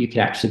enough that you could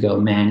actually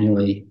go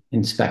manually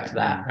inspect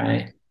that,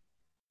 right?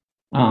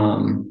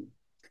 Um,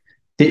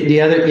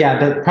 the other, yeah,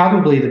 but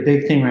probably the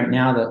big thing right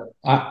now that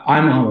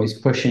I'm always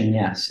pushing,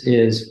 yes,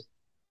 is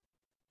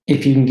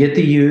if you can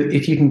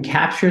if you can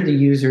capture the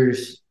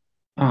user's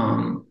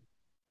um,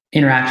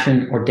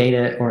 interaction or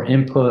data or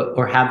input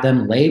or have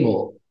them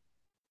label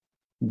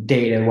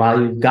data while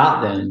you've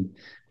got them,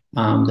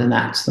 then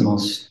that's the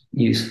most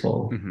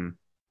useful. Mm-hmm.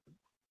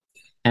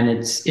 And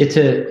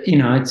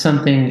it's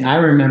something I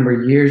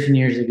remember years and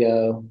years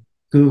ago.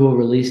 Google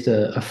released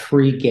a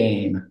free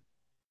game,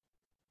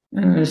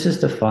 and it was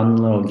just a fun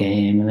little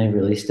game, and they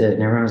released it,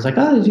 and everyone was like,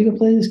 "Oh, did you go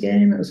play this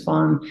game? It was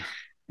fun."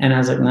 And I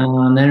was like, "No,"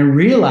 and then I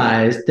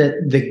realized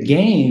that the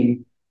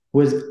game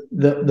was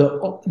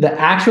the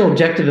actual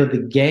objective of the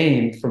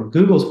game from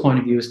Google's point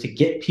of view is to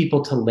get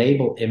people to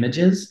label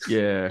images.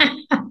 Yeah.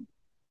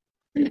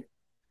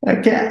 I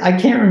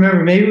can't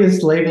remember. Maybe it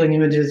was labeling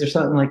images or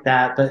something like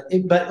that.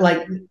 But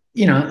like,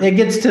 it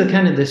gets to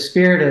kind of the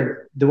spirit of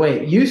the way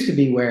it used to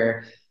be,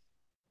 where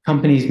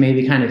companies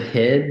maybe kind of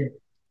hid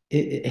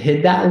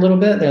that a little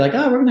bit. They're like,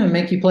 oh, we're going to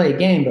make you play a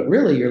game, but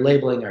really you're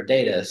labeling our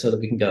data so that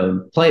we can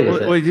go play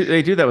with Well, it.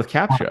 they do that with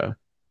CAPTCHA.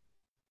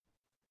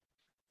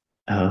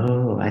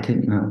 Oh, I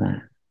didn't know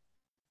that.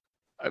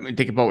 I mean,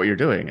 think about what you're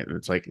doing.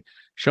 It's like,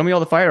 show me all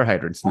the fire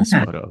hydrants in this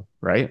Okay. photo,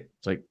 right?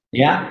 It's like,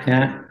 Yeah,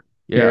 yeah,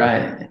 you're yeah,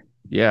 right.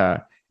 yeah.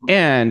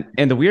 And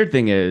the weird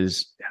thing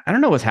is, I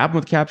don't know what's happened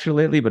with CAPTCHA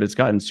lately, but it's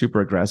gotten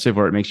super aggressive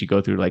where it makes you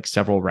go through like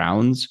several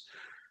rounds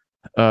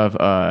of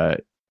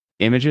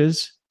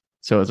images.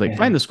 So it's like, Yeah,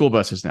 find the school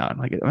buses now. I'm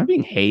like, am I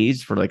being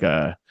hazed for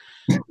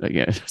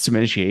some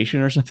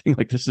initiation or something?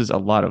 Like, this is a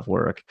lot of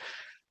work.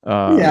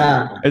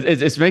 yeah,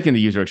 It's making the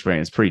user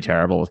experience pretty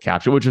terrible with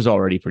CAPTCHA, which is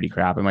already pretty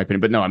crap in my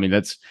opinion. But no, I mean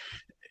I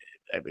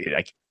mean,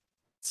 like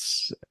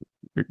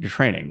you're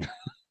training.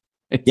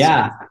 It's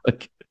yeah.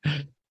 like,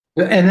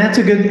 And that's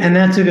a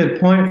good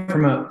point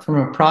from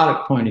a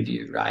product point of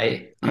view,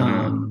 right?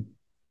 mm-hmm,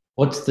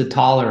 What's the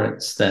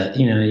tolerance that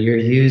your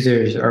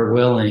users are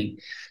willing?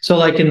 So,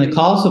 like in the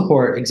call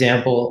support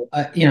example,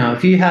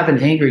 if you have an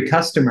angry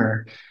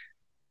customer,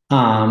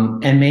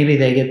 and maybe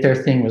they get their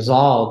thing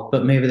resolved,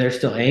 but maybe they're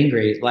still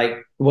angry. Like,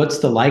 what's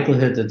the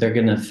likelihood that they're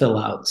going to fill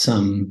out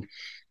some?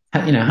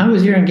 How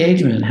was your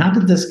engagement? How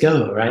did this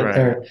go? Right?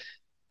 right.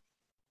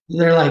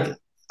 They're like,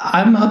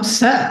 I'm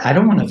upset. I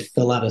don't want to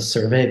fill out a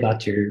survey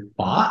about your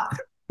bot.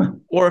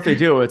 Or if they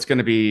do, it's going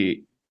to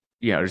be,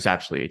 just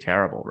absolutely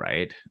terrible,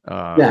 right?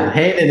 Yeah,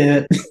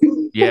 hated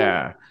it.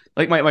 Yeah.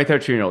 Like my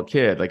 13-year-old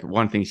kid, like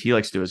one thing he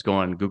likes to do is go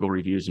on Google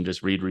reviews and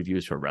just read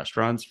reviews for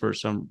restaurants for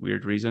some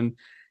weird reason.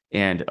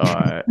 And,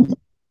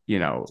 you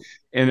know,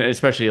 and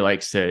especially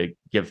likes to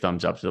give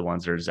thumbs up to the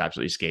ones that are just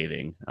absolutely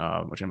scathing,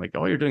 which I'm like,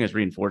 all you're doing is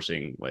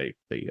reinforcing like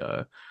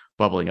the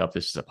bubbling up.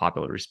 This is a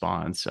popular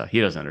response.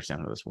 He doesn't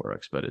understand how this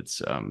works, but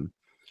it's,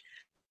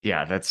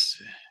 yeah,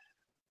 that's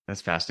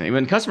fascinating.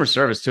 When customer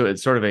service too,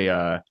 it's sort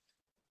of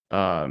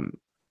um,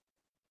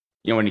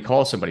 when you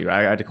call somebody,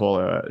 right? I had to call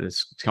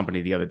this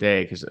company the other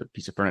day because a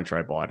piece of furniture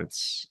I bought,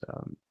 it's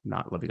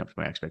not living up to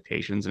my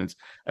expectations, and it's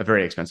a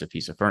very expensive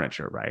piece of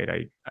furniture, right?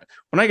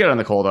 When I get on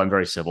the call, though, I'm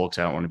very civil because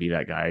I don't want to be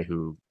that guy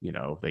who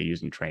they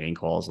use in training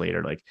calls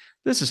later, like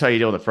this is how you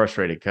deal with a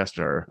frustrated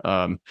customer.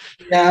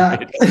 Yeah.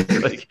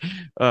 like,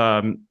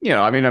 I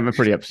mean, I'm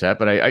pretty upset,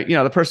 but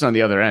the person on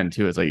the other end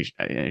too is like,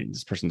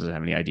 this person doesn't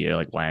have any idea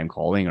like why I'm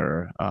calling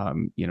or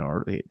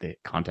or the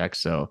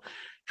context, so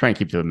try and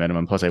keep to a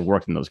minimum. Plus, I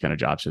worked in those kind of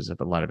jobs, so I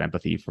have a lot of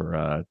empathy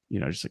for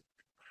just like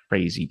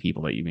crazy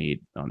people that you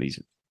meet on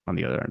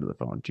the other end of the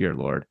phone. Dear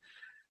Lord.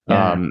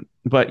 Yeah.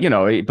 But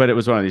it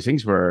was one of these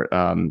things where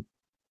the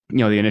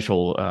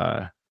initial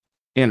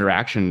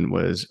interaction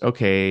was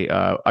okay.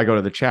 I go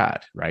to the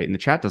chat, right, and the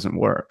chat doesn't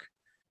work.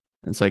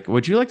 And it's like,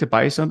 would you like to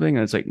buy something?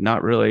 And it's like,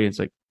 not really. It's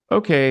like,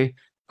 okay,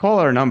 call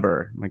our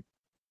number. I'm like,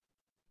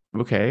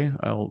 okay,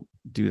 I'll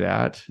do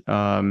that.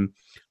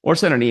 Or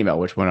send an email,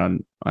 which went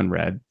on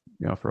unread,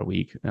 for a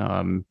week.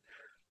 And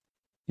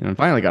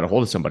finally got a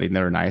hold of somebody, and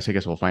they were nice. I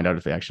guess we'll find out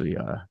if they actually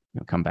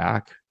come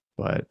back.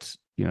 But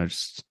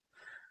just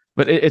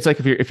but it's like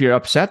if you're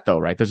upset though,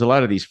 right? There's a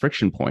lot of these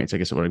friction points. I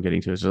guess what I'm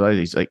getting to is a lot of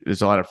these, like,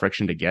 there's a lot of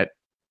friction to get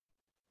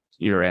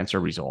your answer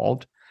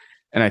resolved.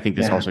 And I think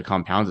this also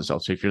compounds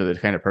itself. So if you're the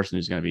kind of person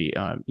who's going to be,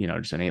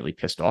 just innately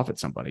pissed off at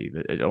somebody,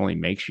 that it only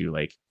makes you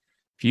like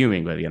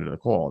fuming by the end of the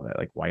call. That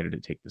like, why did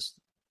it take this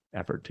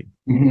effort to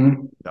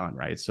done,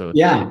 right? So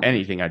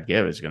anything I'd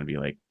give is going to be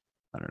like,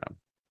 I don't know,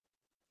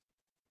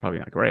 probably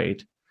not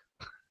great.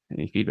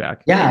 Any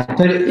feedback? Yeah,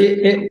 but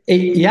and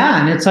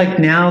it's like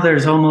now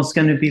there's almost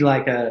going to be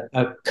like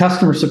a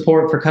customer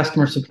support for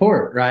customer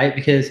support, right?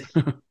 Because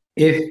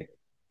if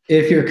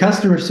your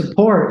customer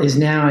support is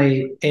now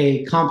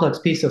a complex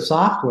piece of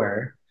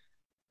software,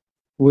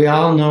 we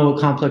all know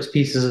what complex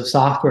pieces of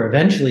software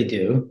eventually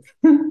do,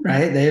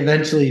 right? They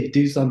eventually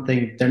do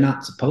something they're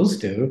not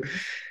supposed to.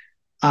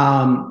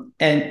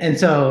 And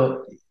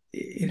so,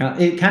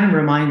 it kind of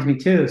reminds me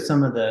too of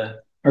some of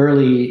the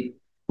early,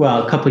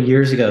 well, a couple of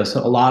years ago.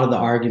 So a lot of the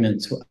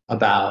arguments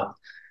about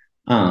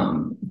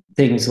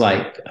things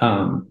like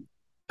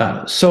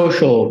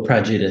social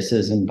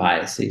prejudices and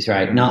biases,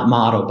 right? Not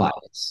model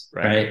bias,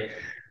 right?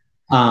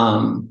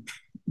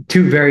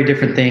 Two very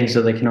different things,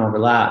 so they can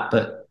overlap,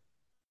 but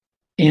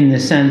in the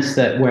sense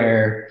that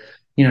where,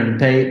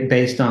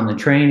 based on the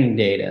training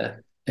data,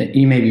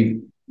 you may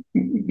be,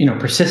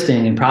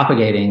 persisting and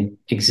propagating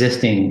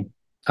existing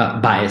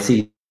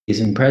biases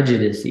and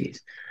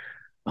prejudices.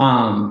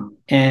 Some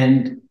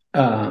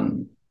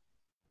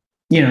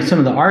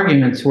of the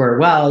arguments were,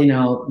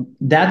 well,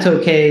 that's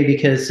okay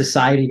because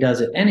society does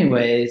it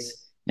anyways,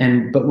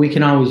 but we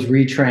can always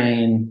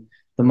retrain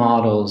the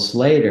models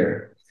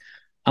later,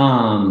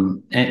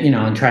 and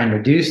try and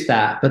reduce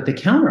that. But the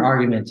counter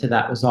argument to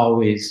that was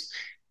always,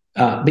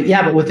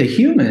 but with a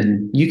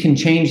human, you can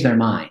change their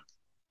mind.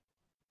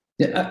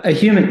 A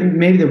human,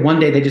 maybe that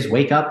one day they just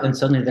wake up and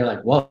suddenly they're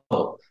like,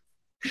 whoa,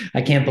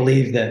 I can't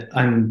believe that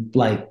I'm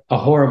like a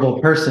horrible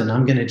person.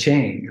 I'm going to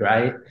change,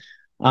 right?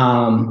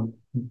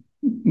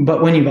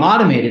 But when you've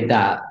automated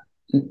that,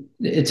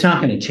 it's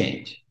not going to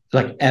change,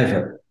 like,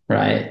 ever,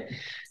 right?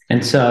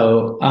 And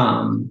so,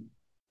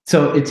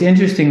 so it's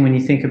interesting when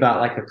you think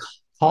about like a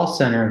call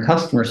center and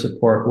customer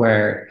support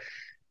where,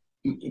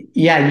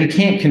 you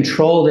can't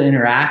control the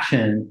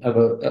interaction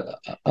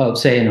of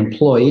say an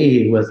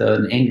employee with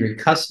an angry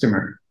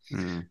customer,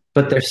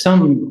 but there's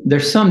some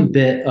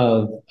bit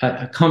of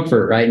a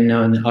comfort, right?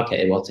 Knowing that,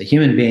 okay, well, it's a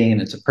human being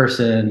and it's a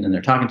person and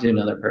they're talking to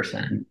another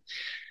person.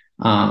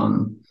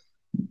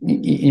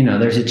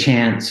 There's a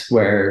chance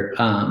where,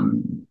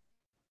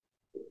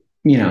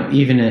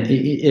 even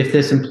if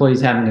this employee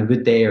is having a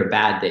good day or a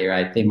bad day,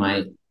 right? They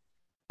might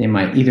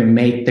either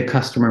make the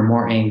customer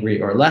more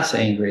angry or less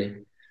angry.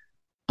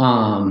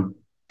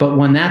 But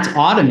when that's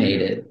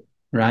automated,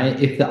 right?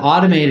 If the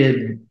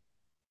automated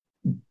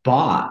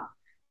bot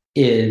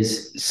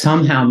is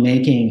somehow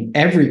making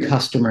every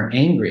customer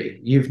angry,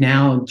 you've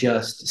now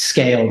just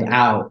scaled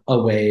out a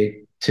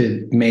way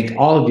to make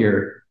all of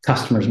your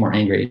customers more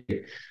angry,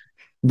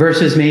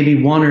 versus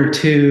maybe one or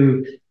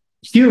two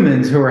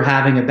humans who are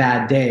having a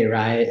bad day,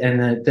 right? And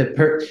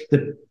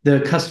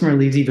the customer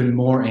leaves even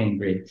more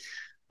angry.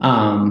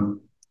 So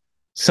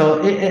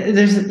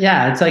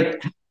it's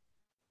like,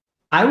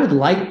 I would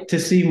like to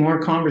see more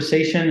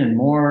conversation and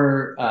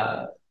more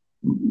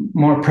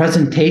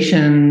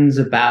presentations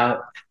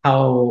about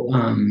how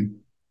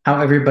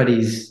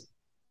everybody's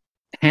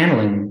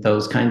handling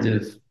those kinds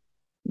of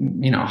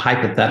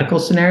hypothetical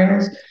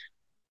scenarios.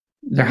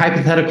 They're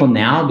hypothetical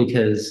now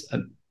because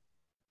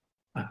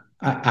I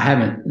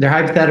haven't. They're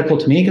hypothetical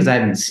to me because I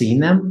haven't seen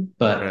them,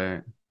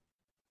 but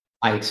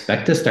I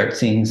expect to start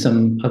seeing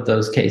some of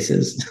those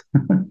cases.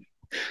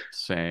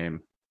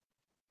 Same.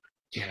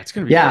 Yeah, it's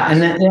gonna be.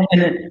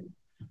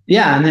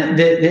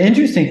 The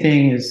interesting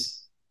thing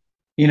is,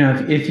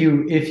 if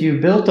you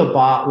built a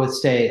bot with,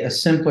 say, a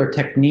simpler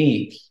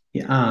technique,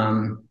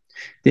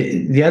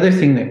 the other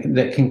thing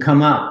that can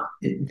come up,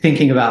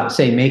 thinking about,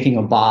 say, making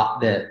a bot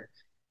that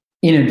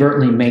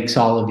inadvertently makes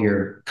all of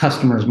your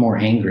customers more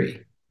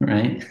angry,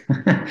 right?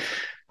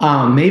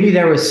 Maybe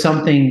there was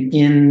something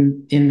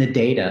in the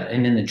data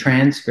and in the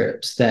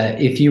transcripts that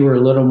if you were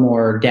a little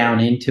more down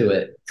into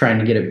it, trying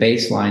to get a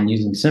baseline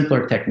using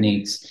simpler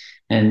techniques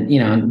and,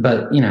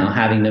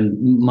 having to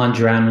munge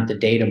around with the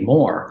data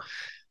more,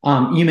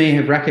 you may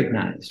have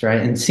recognized,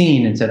 right? And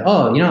seen and said,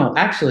 oh,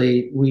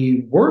 actually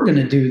we were going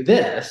to do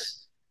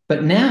this,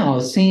 but now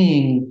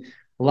seeing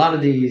a lot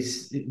of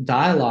these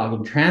dialogue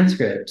and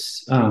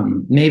transcripts,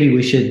 maybe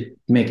we should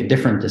make a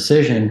different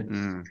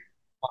decision.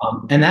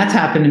 And that's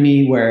happened to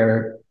me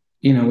where,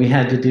 we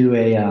had to do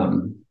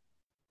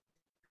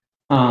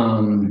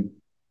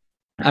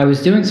I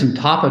was doing some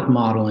topic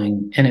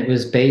modeling, and it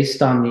was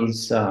based on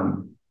these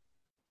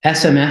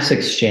SMS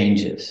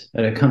exchanges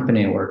at a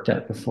company I worked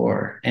at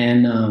before.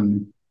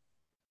 And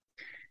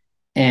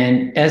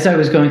And as I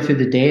was going through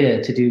the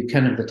data to do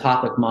kind of the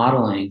topic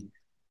modeling,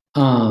 I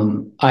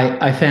found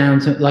I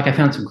found I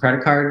found a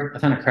credit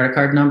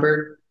card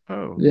number.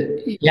 Oh,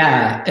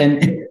 Yeah,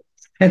 and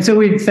so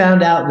we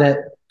found out that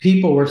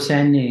people were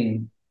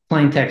sending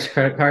plain text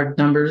credit card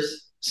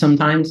numbers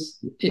sometimes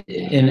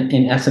in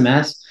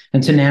SMS,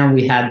 and so now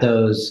we had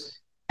those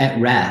at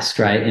rest,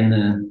 right? In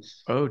the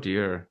oh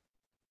dear.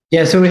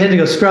 Yeah, so we had to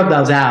go scrub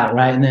those out,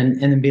 right? And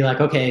then be like,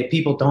 okay,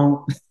 people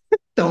don't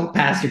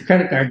pass your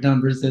credit card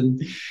numbers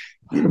and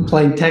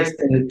plain text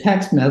in a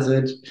text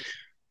message.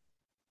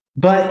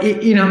 But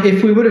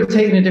if we would have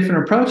taken a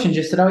different approach and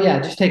just said, "Oh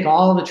yeah, just take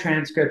all the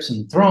transcripts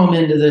and throw them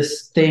into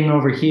this thing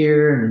over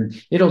here, and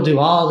it'll do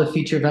all the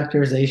feature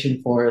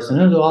vectorization for us, and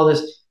it'll do all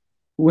this,"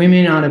 we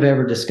may not have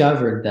ever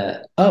discovered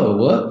that. Oh,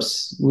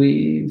 whoops,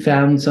 we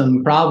found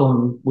some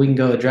problem. We can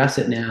go address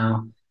it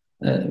now.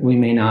 We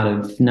may not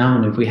have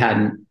known if we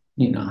hadn't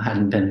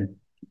been,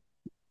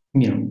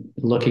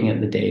 looking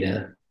at the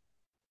data.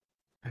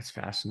 That's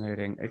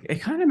fascinating. It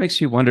kind of makes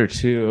you wonder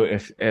too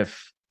if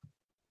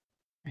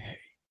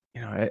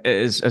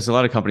as a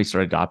lot of companies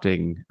start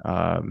adopting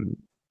some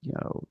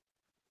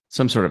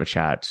sort of a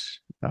chat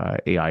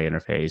AI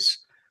interface,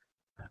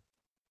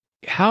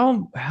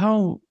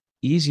 how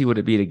easy would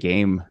it be to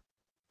game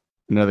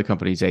another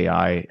company's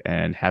AI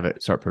and have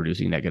it start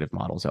producing negative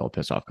models that will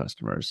piss off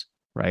customers,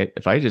 right?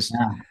 If I just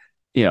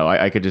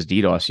I could just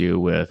DDoS you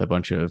with a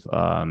bunch of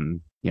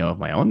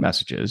my own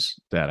messages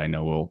that I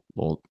know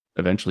will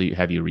eventually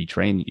have you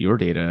retrain your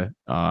data,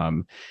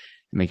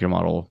 make your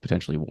model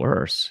potentially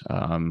worse.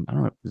 I don't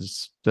know.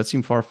 Does that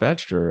seem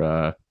far-fetched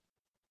or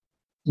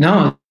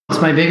No,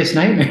 it's my biggest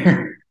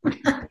nightmare.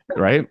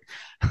 right?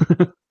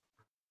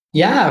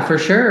 Yeah, for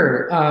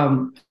sure.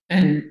 So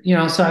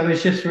I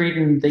was just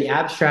reading the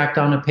abstract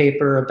on a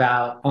paper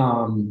about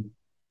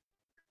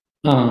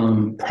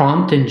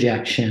prompt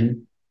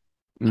injection,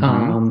 which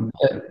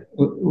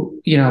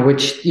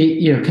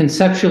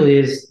conceptually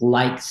is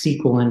like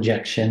SQL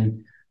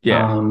injection.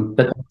 Yeah.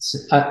 But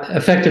that's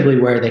effectively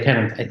where they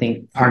kind of, I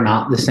think, are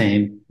not the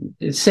same.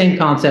 It's same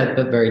concept,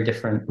 but very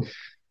different.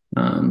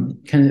 And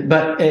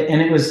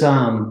it was,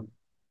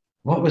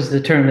 what was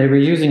the term? They were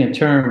using a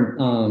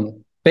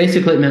term,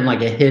 basically it meant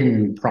like a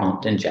hidden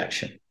prompt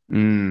injection.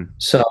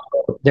 So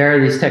there are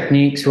these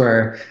techniques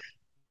where,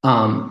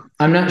 I'm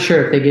not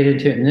sure if they get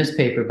into it in this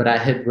paper, but I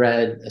had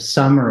read a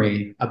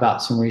summary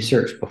about some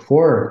research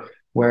before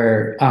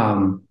where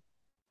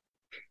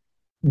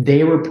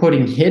they were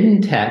putting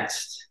hidden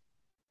text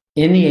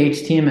in the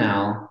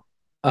HTML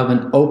of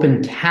an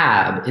open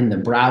tab in the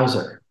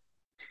browser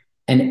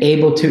and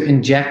able to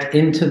inject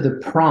into the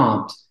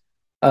prompt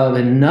of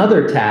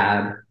another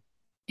tab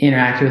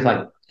interacting with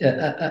like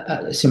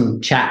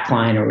some chat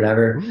client or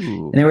whatever.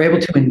 Ooh. And they were able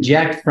to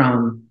inject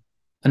from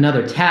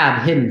another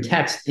tab hidden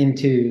text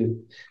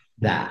into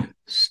that.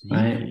 Sneaky.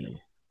 Right?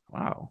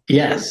 Wow.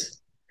 Yes.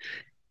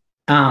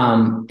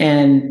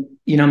 And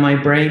my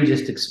brain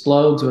just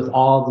explodes with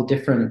all the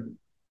different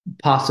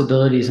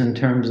possibilities in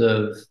terms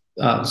of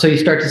so you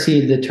start to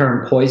see the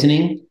term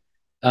poisoning,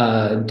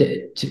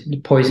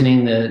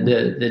 poisoning the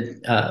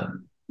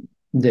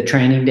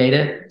training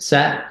data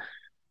set,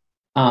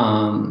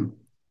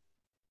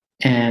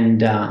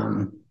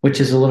 which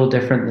is a little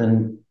different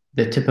than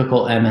the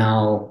typical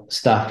ML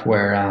stuff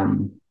where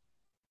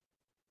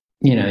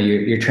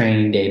your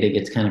training data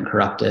gets kind of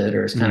corrupted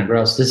or it's kind of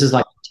gross. This is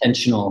like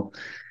intentional,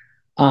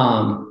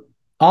 all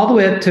the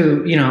way up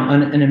to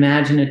an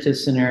imaginative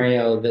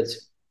scenario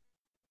that's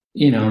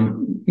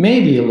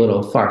maybe a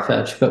little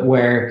far-fetched, but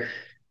where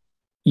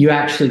you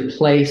actually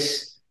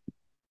place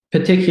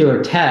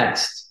particular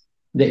text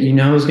that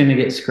is going to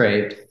get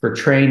scraped for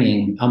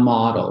training a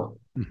model.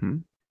 Mm-hmm.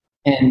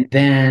 And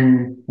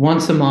then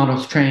once the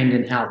model's trained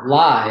and out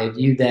live,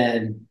 you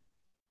then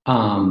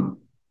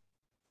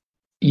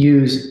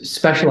use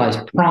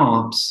specialized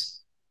prompts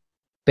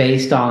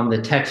based on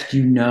the text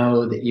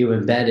that you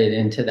embedded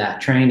into that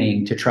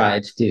training to try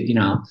to do,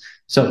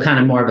 so kind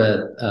of more of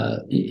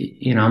a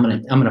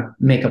I'm gonna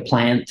make a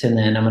plant and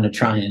then I'm gonna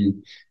try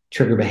and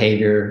trigger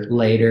behavior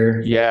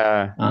later.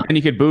 Yeah, and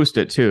you could boost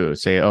it too.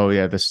 Say, oh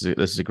yeah, this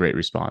is a great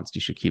response.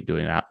 You should keep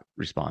doing that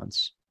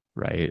response,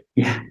 right?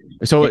 Yeah.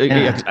 So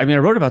I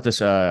wrote about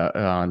this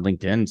on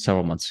LinkedIn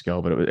several months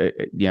ago, but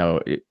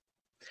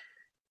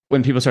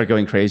when people started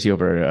going crazy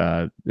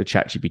over the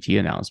ChatGPT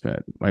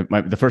announcement,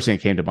 the first thing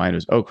that came to mind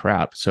was, oh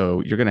crap!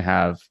 So you're going to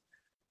have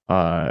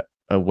a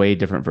way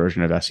different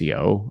version of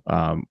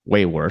SEO,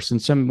 way worse in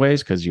some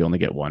ways because you only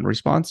get one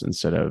response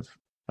instead of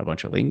a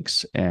bunch of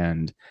links.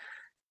 And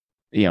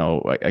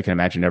I can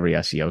imagine every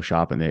SEO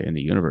shop in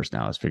the universe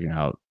now is figuring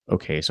out,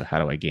 okay, so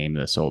how do I game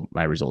this so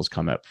my results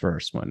come up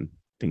first when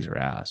things are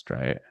asked,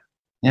 right?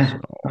 Yeah.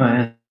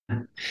 So,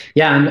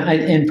 yeah,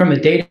 and from a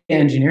data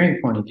engineering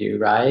point of view,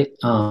 right?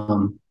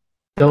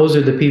 Those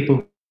are the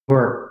people who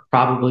are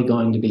probably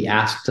going to be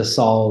asked to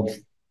solve,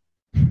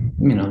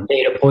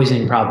 data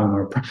poisoning problem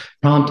or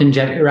prompt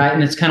inject, right?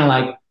 And it's kind of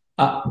like,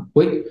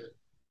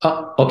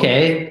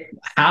 okay,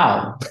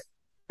 how,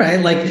 right?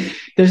 Like,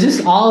 there's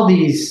just all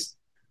these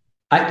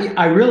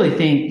I really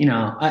think,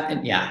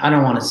 yeah, I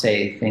don't want to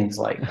say things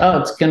like,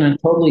 oh, it's going to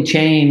totally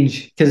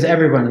change, because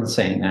everyone is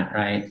saying that,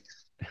 right?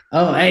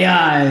 Oh,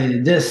 AI,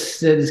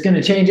 this is going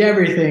to change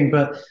everything.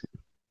 But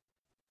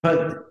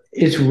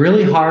it's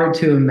really hard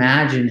to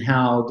imagine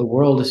how the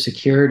world of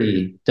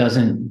security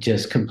doesn't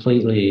just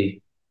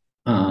completely,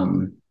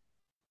 um,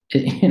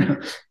 you know,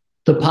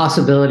 the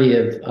possibility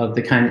of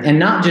the kind, and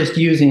not just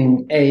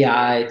using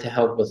AI to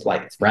help with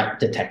like threat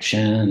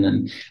detection.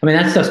 And I mean,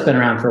 that stuff's been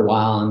around for a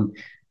while.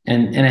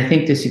 And I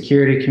think the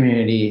security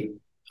community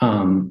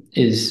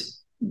is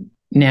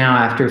now,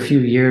 after a few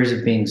years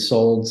of being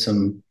sold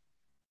some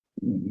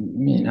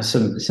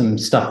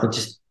stuff that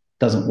just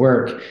doesn't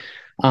work,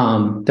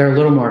 they're a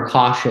little more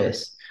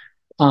cautious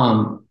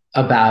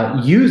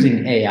about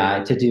using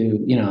AI to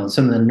do,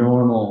 some of the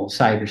normal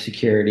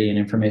cybersecurity and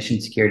information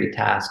security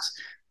tasks.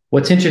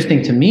 What's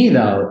interesting to me,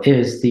 though,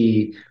 is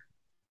the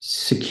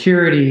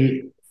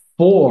security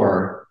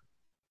for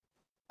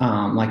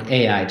like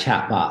AI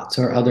chatbots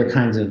or other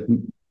kinds of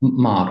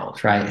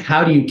models, right?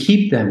 How do you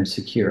keep them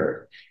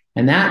secure?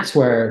 And that's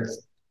where,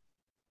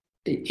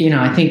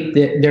 I think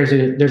that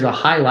there's a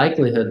high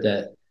likelihood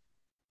that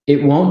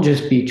it won't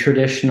just be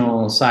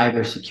traditional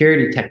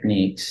cybersecurity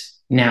techniques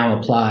now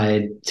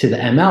applied to the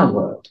ML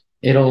world.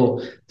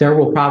 There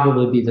will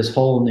probably be this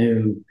whole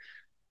new,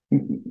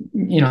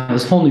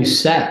 this whole new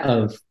set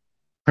of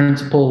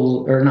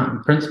principles, or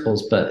not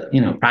principles, but,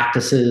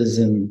 practices.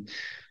 And,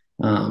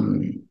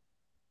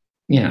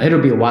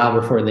 it'll be a while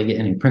before they get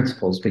any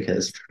principles,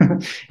 because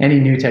any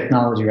new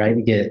technology, right,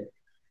 you get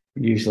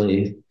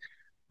usually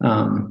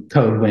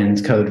code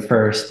wins code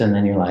first, and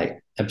then you're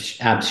like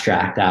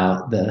abstract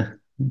out the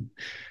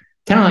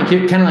kind of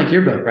like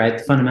your book, right?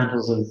 The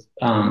fundamentals of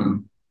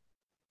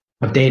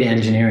data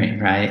engineering,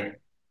 right?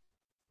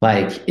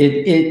 Like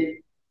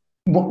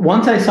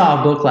once I saw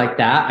a book like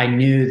that, I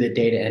knew that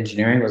data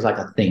engineering was like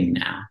a thing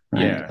now,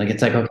 right? Yeah. Like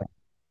it's like, okay,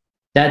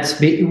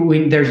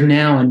 there's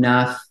now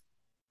enough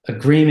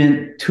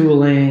agreement,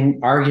 tooling,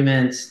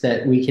 arguments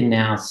that we can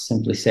now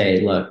simply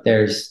say, look,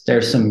 there's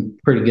some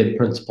pretty good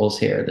principles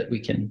here that we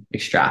can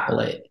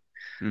extrapolate.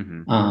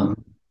 Mm-hmm.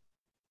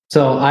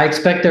 So I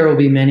expect there will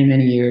be many,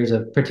 many years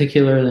of,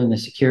 particularly in the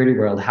security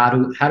world, how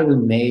do we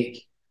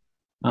make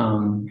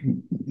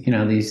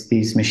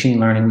these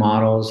machine learning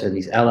models or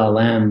these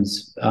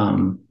LLMs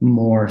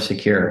more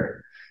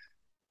secure?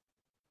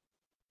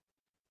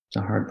 It's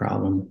a hard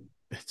problem.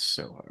 It's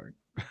so hard.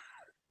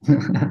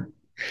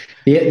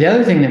 The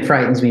other thing that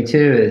frightens me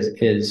too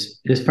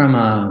is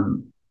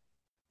from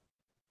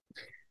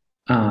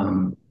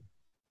and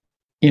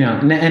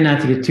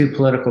not to get too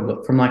political,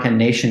 but from like a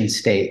nation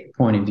state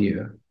point of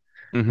view,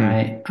 Mm-hmm.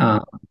 right?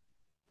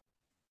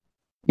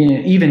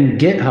 Even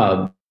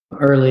GitHub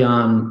early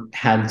on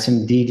had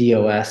some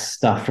DDoS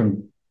stuff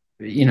from,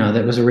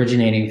 that was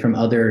originating from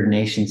other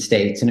nation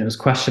states, and it was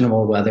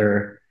questionable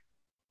whether,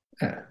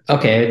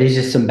 okay, are these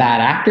just some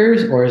bad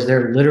actors, or is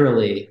there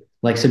literally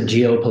like some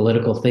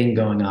geopolitical thing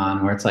going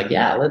on where it's like,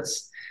 yeah,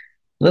 let's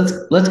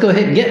go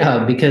hit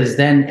GitHub, because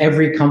then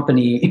every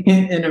company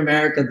in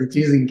America that's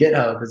using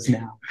GitHub is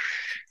now,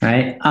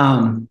 right?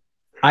 I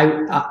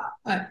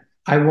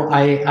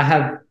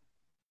have,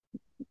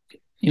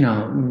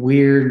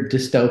 weird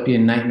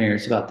dystopian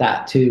nightmares about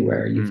that too,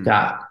 where you've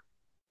got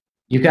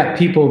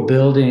people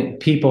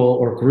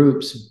or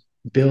groups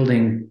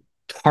building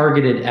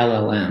targeted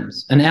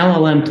LLMs, an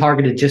LLM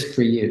targeted just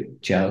for you,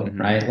 Joe,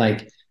 right?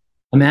 Like,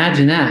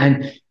 imagine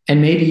that.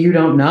 And maybe you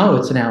don't know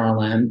it's an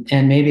LLM,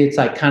 and maybe it's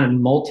like kind of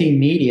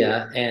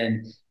multimedia,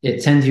 and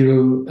it sends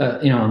you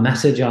a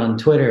message on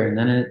Twitter, and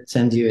then it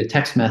sends you a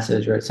text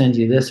message, or it sends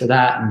you this or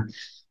that. And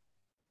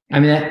I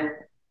mean,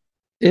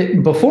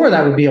 before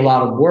that would be a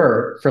lot of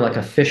work for like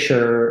a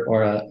Fisher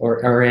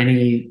or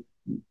any,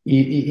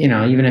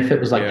 even if it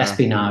was like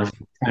espionage,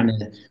 trying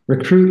to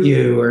recruit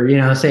you,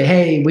 or say,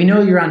 hey, we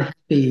know you're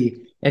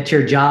unhappy at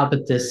your job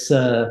at this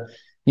federal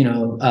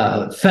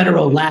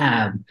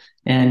lab,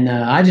 and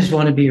I just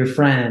want to be your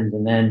friend.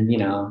 And then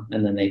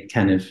they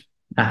kind of,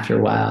 after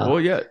a while.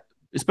 Well, yeah,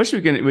 especially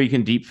when you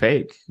can deep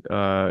fake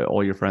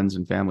all your friends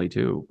and family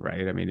too,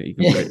 right? I mean, you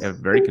can have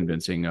very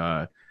convincing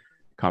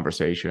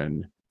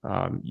conversation.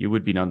 You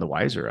would be none the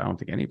wiser. I don't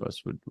think any of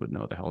us would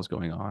know what the hell is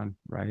going on,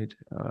 right?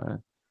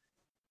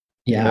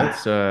 Yeah,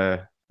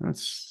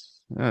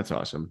 that's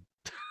awesome.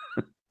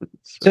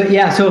 So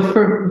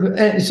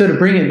to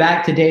bring it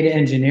back to data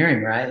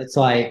engineering, right? It's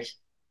like,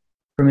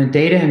 from a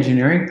data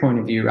engineering point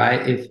of view,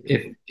 right?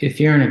 If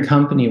you're in a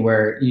company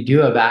where you do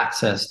have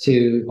access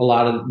to a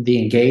lot of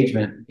the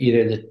engagement,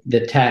 either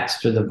the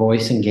text or the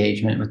voice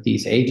engagement with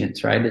these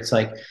agents, right? It's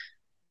like,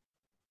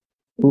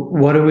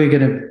 what are we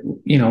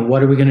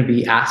gonna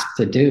be asked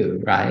to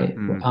do, right?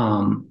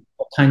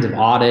 What kinds of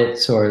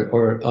audits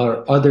or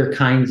other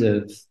kinds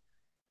of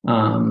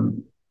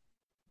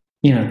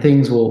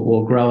things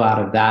will grow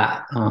out of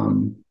that,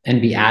 and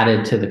be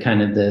added to the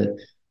kind of the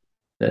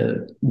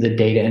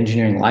data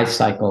engineering life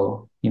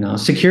cycle.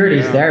 Security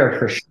is there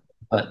for sure,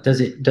 but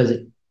does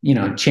it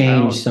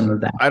change some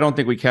of that. I don't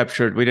think we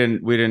captured. We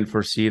didn't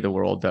foresee the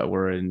world that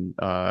we're in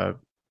a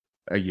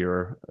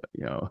year,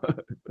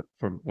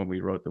 from when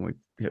we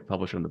hit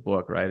publish on the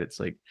book, right? It's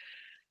like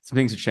some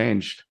things have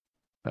changed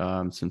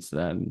since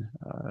then.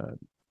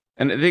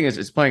 And the thing is,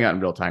 it's playing out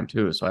in real time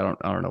too. So I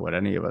don't know what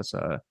any of us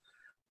are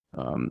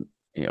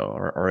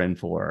in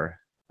for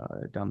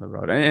down the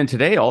road. And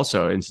today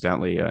also,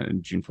 incidentally,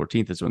 June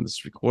 14th is when this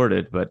is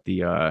recorded, but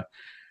the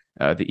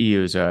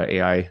EU's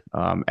AI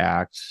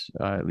Act,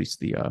 at least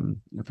the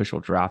official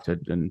draft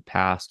had been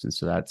passed, and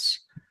so that's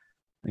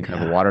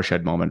kind of a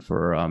watershed moment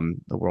for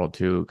the world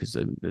too, because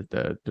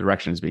the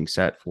direction is being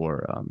set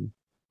for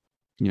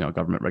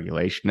government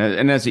regulation.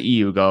 And as the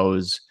EU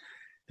goes,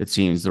 it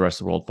seems the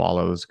rest of the world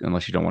follows,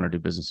 unless you don't want to do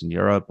business in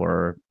Europe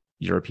or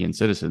European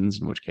citizens,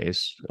 in which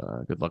case,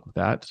 good luck with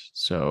that.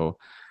 So,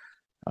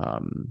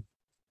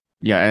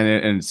 yeah,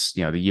 and it's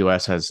the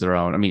U.S. has their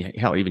own. I mean,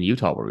 hell, even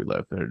Utah, where we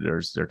live,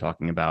 they're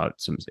talking about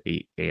some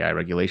AI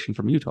regulation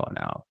from Utah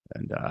now,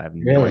 and I have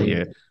no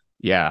idea.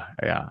 Yeah,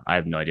 I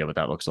have no idea what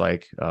that looks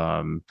like.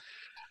 I mean,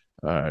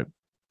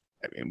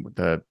 with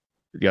the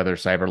other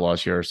cyber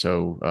laws here,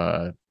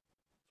 so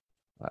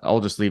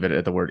I'll just leave it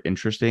at the word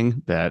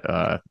interesting.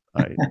 That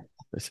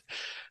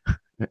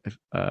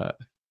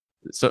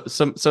so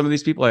some of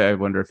these people, I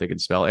wonder if they can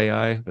spell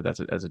AI, but that's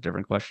a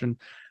different question.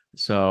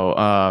 So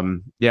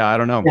yeah, I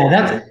don't know.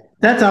 Yeah,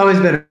 that's always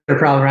been a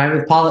problem, right?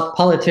 With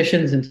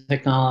politicians and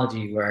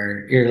technology,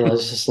 where you're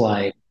just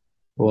like,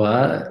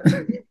 what?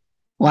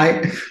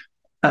 Like,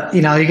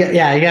 you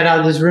got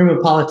all this room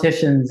of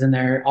politicians, and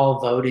they're all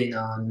voting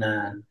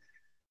on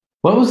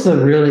what was the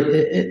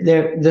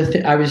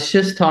really I was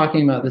just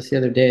talking about this the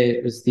other day.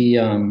 It was it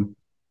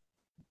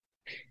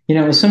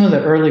was some of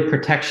the early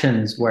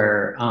protections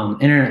where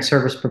internet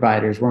service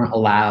providers weren't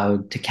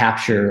allowed to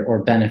capture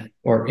or benefit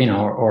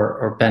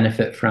or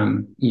benefit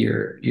from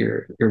your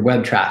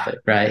web traffic,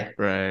 right?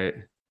 Right.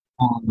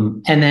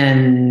 And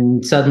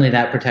then suddenly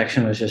that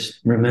protection was just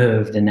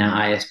removed, and now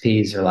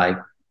ISPs are like,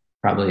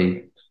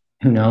 probably,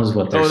 who knows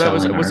what they're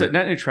selling. Was it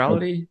net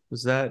neutrality?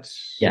 Was that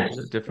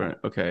different?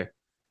 Okay.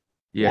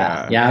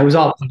 Yeah, it was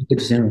all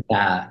packaged in with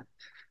that.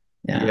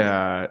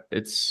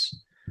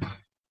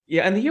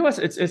 Yeah, and the U.S.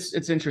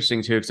 It's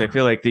interesting too, because I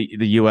feel like the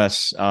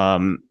U.S.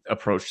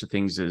 Approach to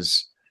things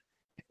is,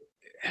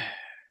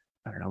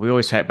 I don't know. We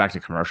always tie it back to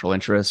commercial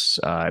interests.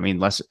 I mean,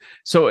 less.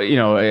 So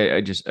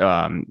I just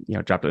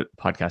dropped a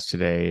podcast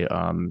today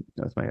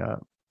with my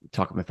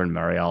talking with my friend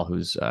Marielle,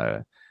 who's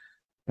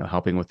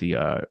helping with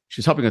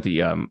she's helping with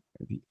the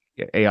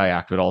AI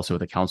Act, but also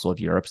with the Council of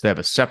Europe. So they have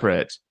a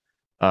separate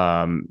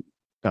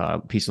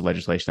piece of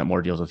legislation that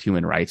more deals with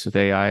human rights with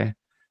AI.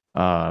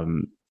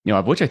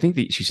 Of which I think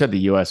she said the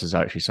U.S. has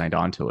actually signed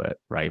on to it,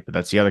 right? But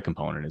that's the other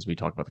component, is we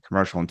talk about the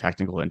commercial and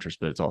technical interest,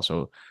 but it's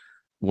also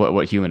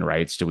what human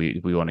rights do we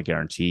want to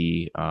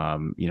guarantee,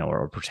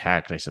 or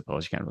protect? I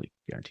suppose you can't really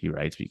guarantee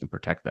rights, but you can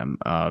protect them.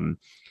 And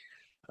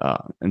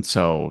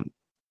so,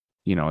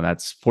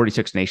 that's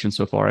 46 nations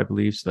so far, I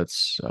believe. So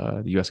that's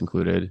the U.S.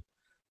 included.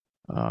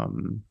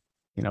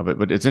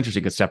 But it's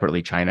interesting because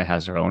separately, China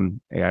has their own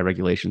AI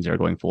regulations they're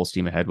going full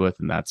steam ahead with,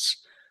 and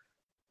that's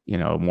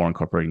more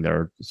incorporating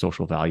their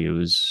social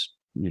values,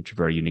 which are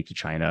very unique to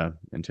China,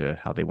 into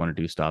how they want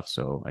to do stuff.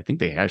 So I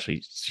think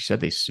she said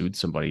they sued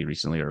somebody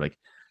recently, or like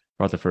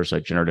brought the first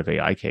generative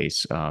AI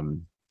case,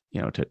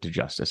 to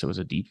justice. It was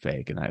a deep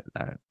fake, and I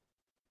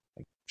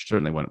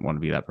certainly wouldn't want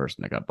to be that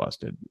person that got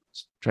busted.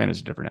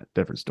 China's a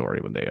different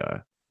story when they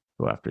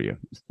go after you.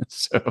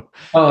 So.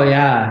 Oh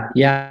yeah,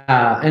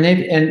 and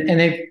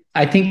they've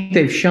I think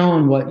they've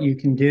shown what you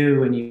can do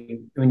when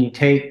you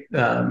take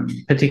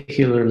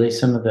particularly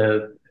some of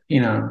the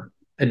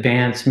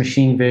advanced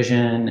machine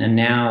vision, and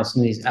now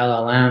some of these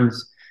LLMs.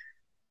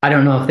 I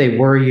don't know if they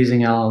were using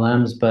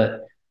LLMs,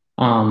 but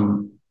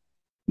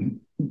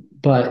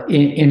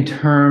in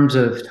terms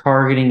of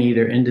targeting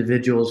either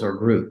individuals or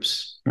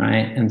groups,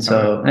 right? And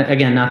so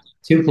again, not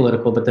too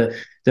political, but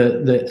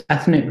the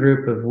ethnic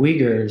group of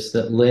Uyghurs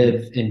that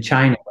live in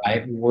China,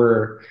 right? I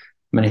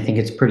think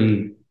it's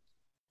pretty.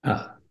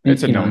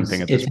 It's a known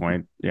thing at this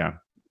point. Yeah.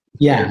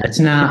 Yeah, it's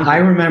not. I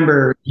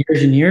remember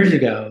years and years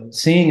ago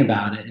seeing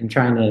about it and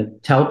trying to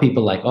tell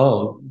people, like,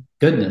 oh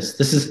goodness,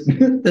 this is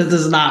this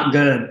is not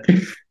good.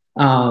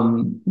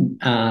 And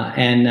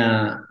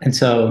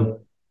so,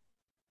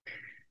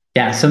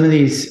 yeah,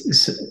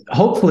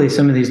 hopefully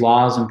some of these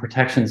laws and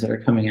protections that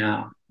are coming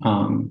out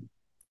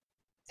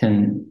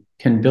can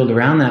build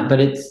around that.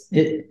 But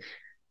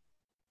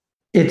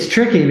it's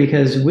tricky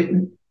because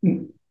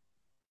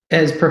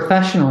as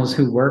professionals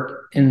who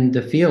work in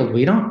the field,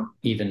 we don't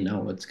even know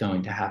what's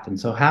going to happen.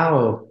 So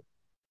how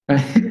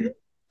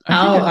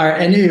are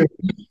any?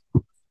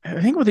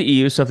 I think with the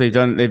EU stuff they've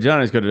done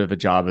as good of a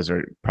job as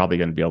they're probably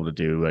going to be able to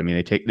do. I mean,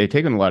 they've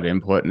taken a lot of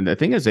input, and the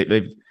thing is,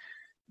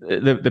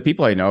 the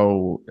people I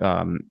know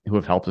who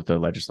have helped with the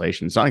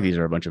legislation, it's not like these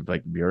are a bunch of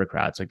like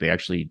bureaucrats. Like, they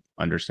actually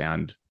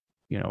understand,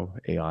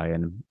 AI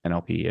and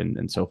NLP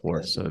and so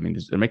forth. So I mean,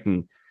 they're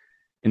making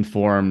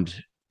informed,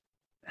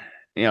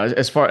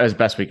 as far as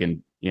best we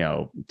can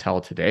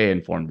tell today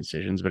informed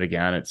decisions. But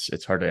again,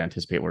 it's hard to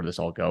anticipate where this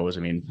all goes.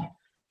 I mean,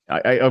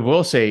 I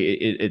will say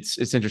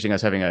it's interesting. I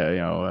was having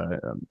a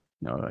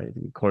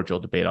cordial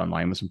debate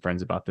online with some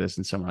friends about this,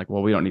 and some are like,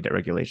 "Well, we don't need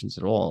regulations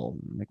at all."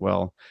 I'm like,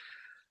 well,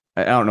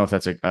 I don't know if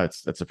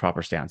that's a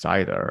proper stance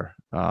either.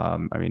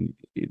 I mean,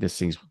 this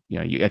thing's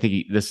I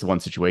think this is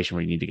one situation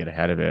where you need to get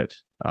ahead of it.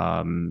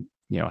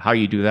 How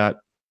you do that,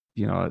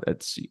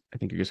 it's I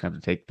think you're just gonna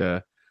have to take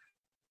the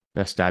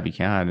best stab you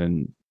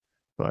can,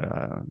 but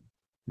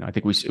I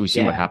think we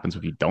see what happens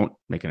if you don't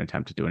make an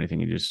attempt to do anything.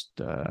 You just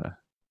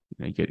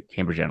you get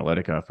Cambridge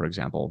Analytica, for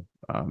example.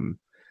 But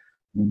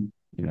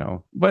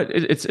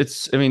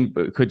it's I mean,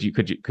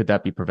 could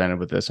that be prevented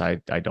with this?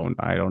 I don't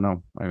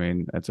know. I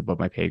mean, that's above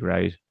my pay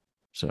grade.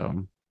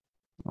 So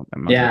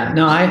yeah,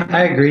 no,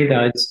 I agree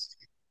though.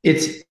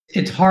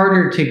 It's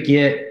harder to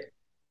get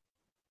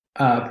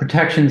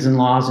protections and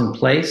laws in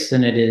place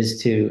than it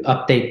is to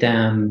update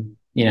them,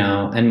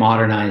 and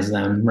modernize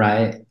them,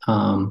 right?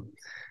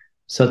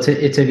 So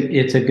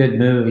it's a good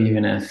move,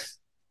 even if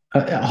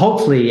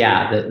hopefully,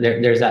 yeah,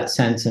 there's that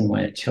sense in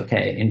which,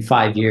 okay, in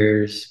 5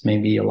 years,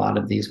 maybe a lot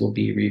of these will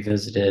be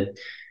revisited.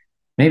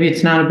 Maybe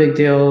it's not a big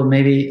deal.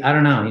 Maybe, I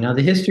don't know.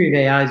 The history of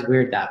AI is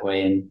weird that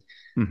way,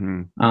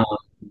 and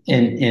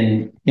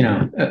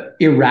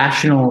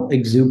irrational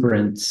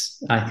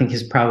exuberance, I think,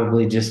 is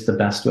probably just the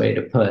best way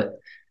to put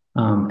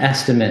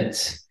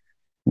estimates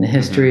in the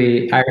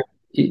history.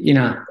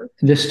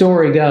 The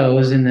story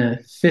goes in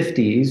the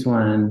 50s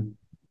when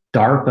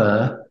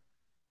DARPA,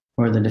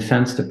 or the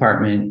Defense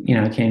Department,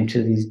 came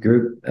to these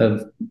group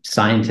of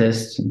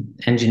scientists, and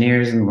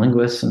engineers, and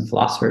linguists, and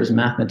philosophers, and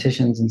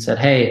mathematicians, and said,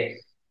 "Hey,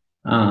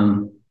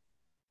 can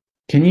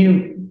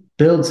you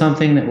build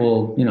something that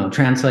will,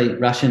 translate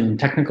Russian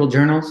technical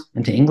journals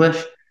into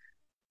English?"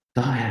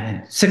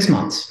 6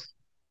 months.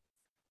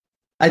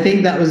 I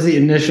think that was the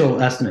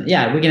initial estimate.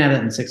 Yeah, we can have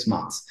it in 6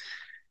 months.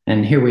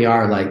 And here we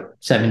are, like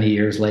 70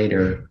 years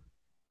later.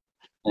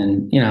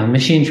 And,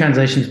 machine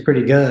translation is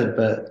pretty good,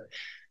 but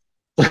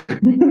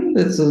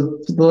it's a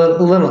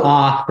little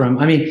off from,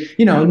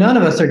 none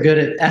of us are good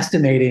at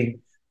estimating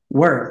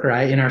work,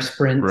 right? In our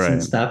sprints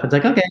and stuff. It's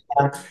like, okay,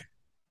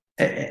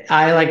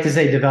 I like to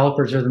say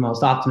developers are the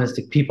most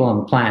optimistic people on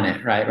the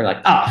planet, right? We're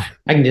like, oh,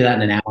 I can do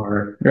that in an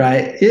hour,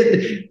 right?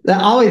 It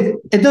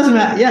doesn't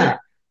matter. Yeah.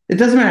 It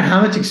doesn't matter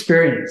how much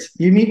experience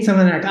you meet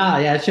someone, like,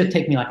 yeah, it should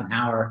take me like an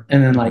hour.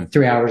 And then like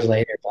 3 hours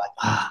later, like,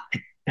 I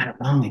got it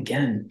wrong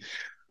again.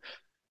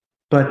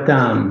 But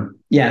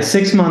yeah,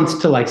 6 months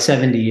to like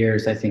 70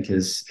 years, I think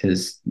is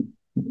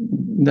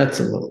that's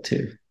a little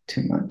too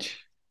much.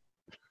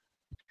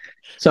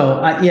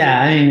 So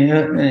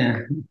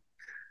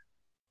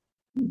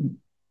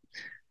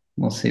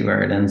we'll see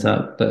where it ends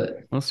up,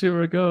 but we'll see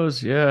where it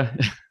goes. Yeah.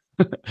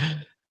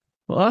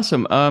 Well,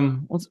 awesome.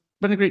 Well, it's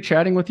been a great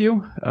chatting with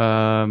you.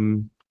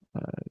 Hope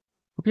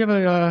you have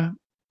a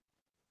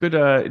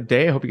good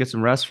day. I hope you get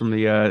some rest from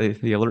the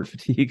alert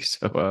fatigue.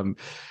 So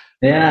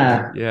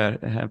yeah,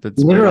 it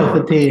happens. Literal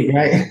fatigue,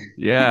 right?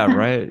 Yeah,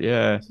 right.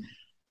 Yeah.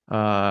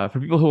 For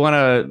people who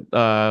want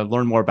to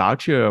learn more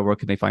about you, where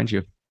can they find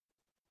you?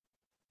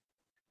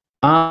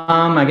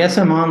 I guess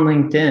I'm on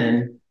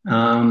LinkedIn.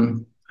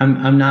 I'm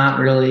not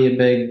really a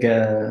big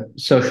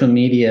social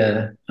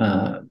media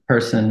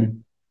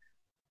person.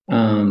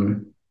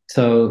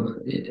 So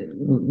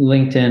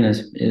LinkedIn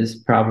is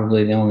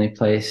probably the only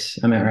place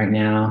I'm at right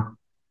now.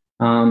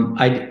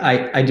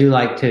 I do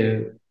like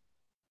to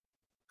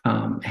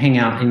hang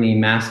out in the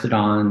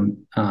Mastodon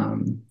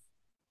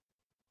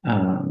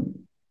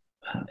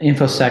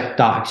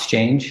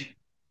infosec.exchange.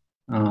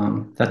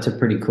 That's a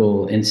pretty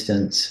cool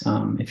instance.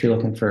 If you're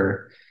looking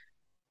for,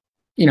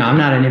 I'm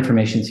not an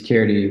information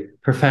security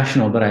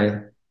professional, but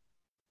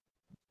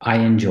I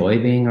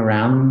enjoy being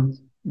around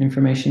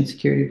information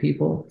security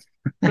people.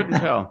 Couldn't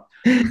tell.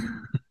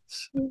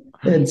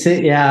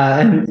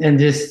 and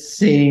just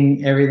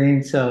seeing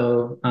everything.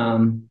 So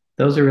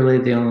those are really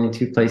the only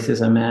two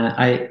places I'm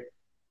at.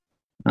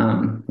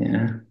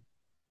 Yeah.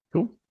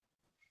 Cool.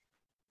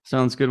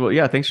 Sounds good. Well,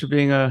 yeah, thanks for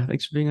being on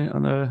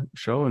the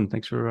show, and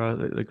thanks for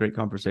the great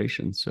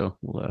conversation. So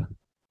we'll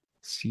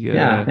see you.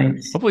 Yeah,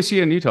 thanks. Hopefully see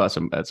you in Utah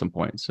at some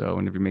point. So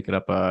whenever you make it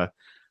up to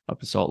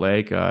Salt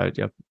Lake,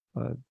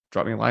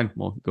 drop me a line.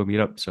 We'll go meet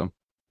up. So.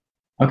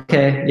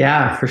 Okay.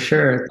 Yeah, for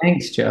sure.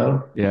 Thanks,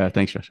 Joe. Yeah.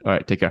 Thanks, Josh. All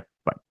right. Take care.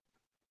 Bye.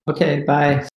 Okay. Bye.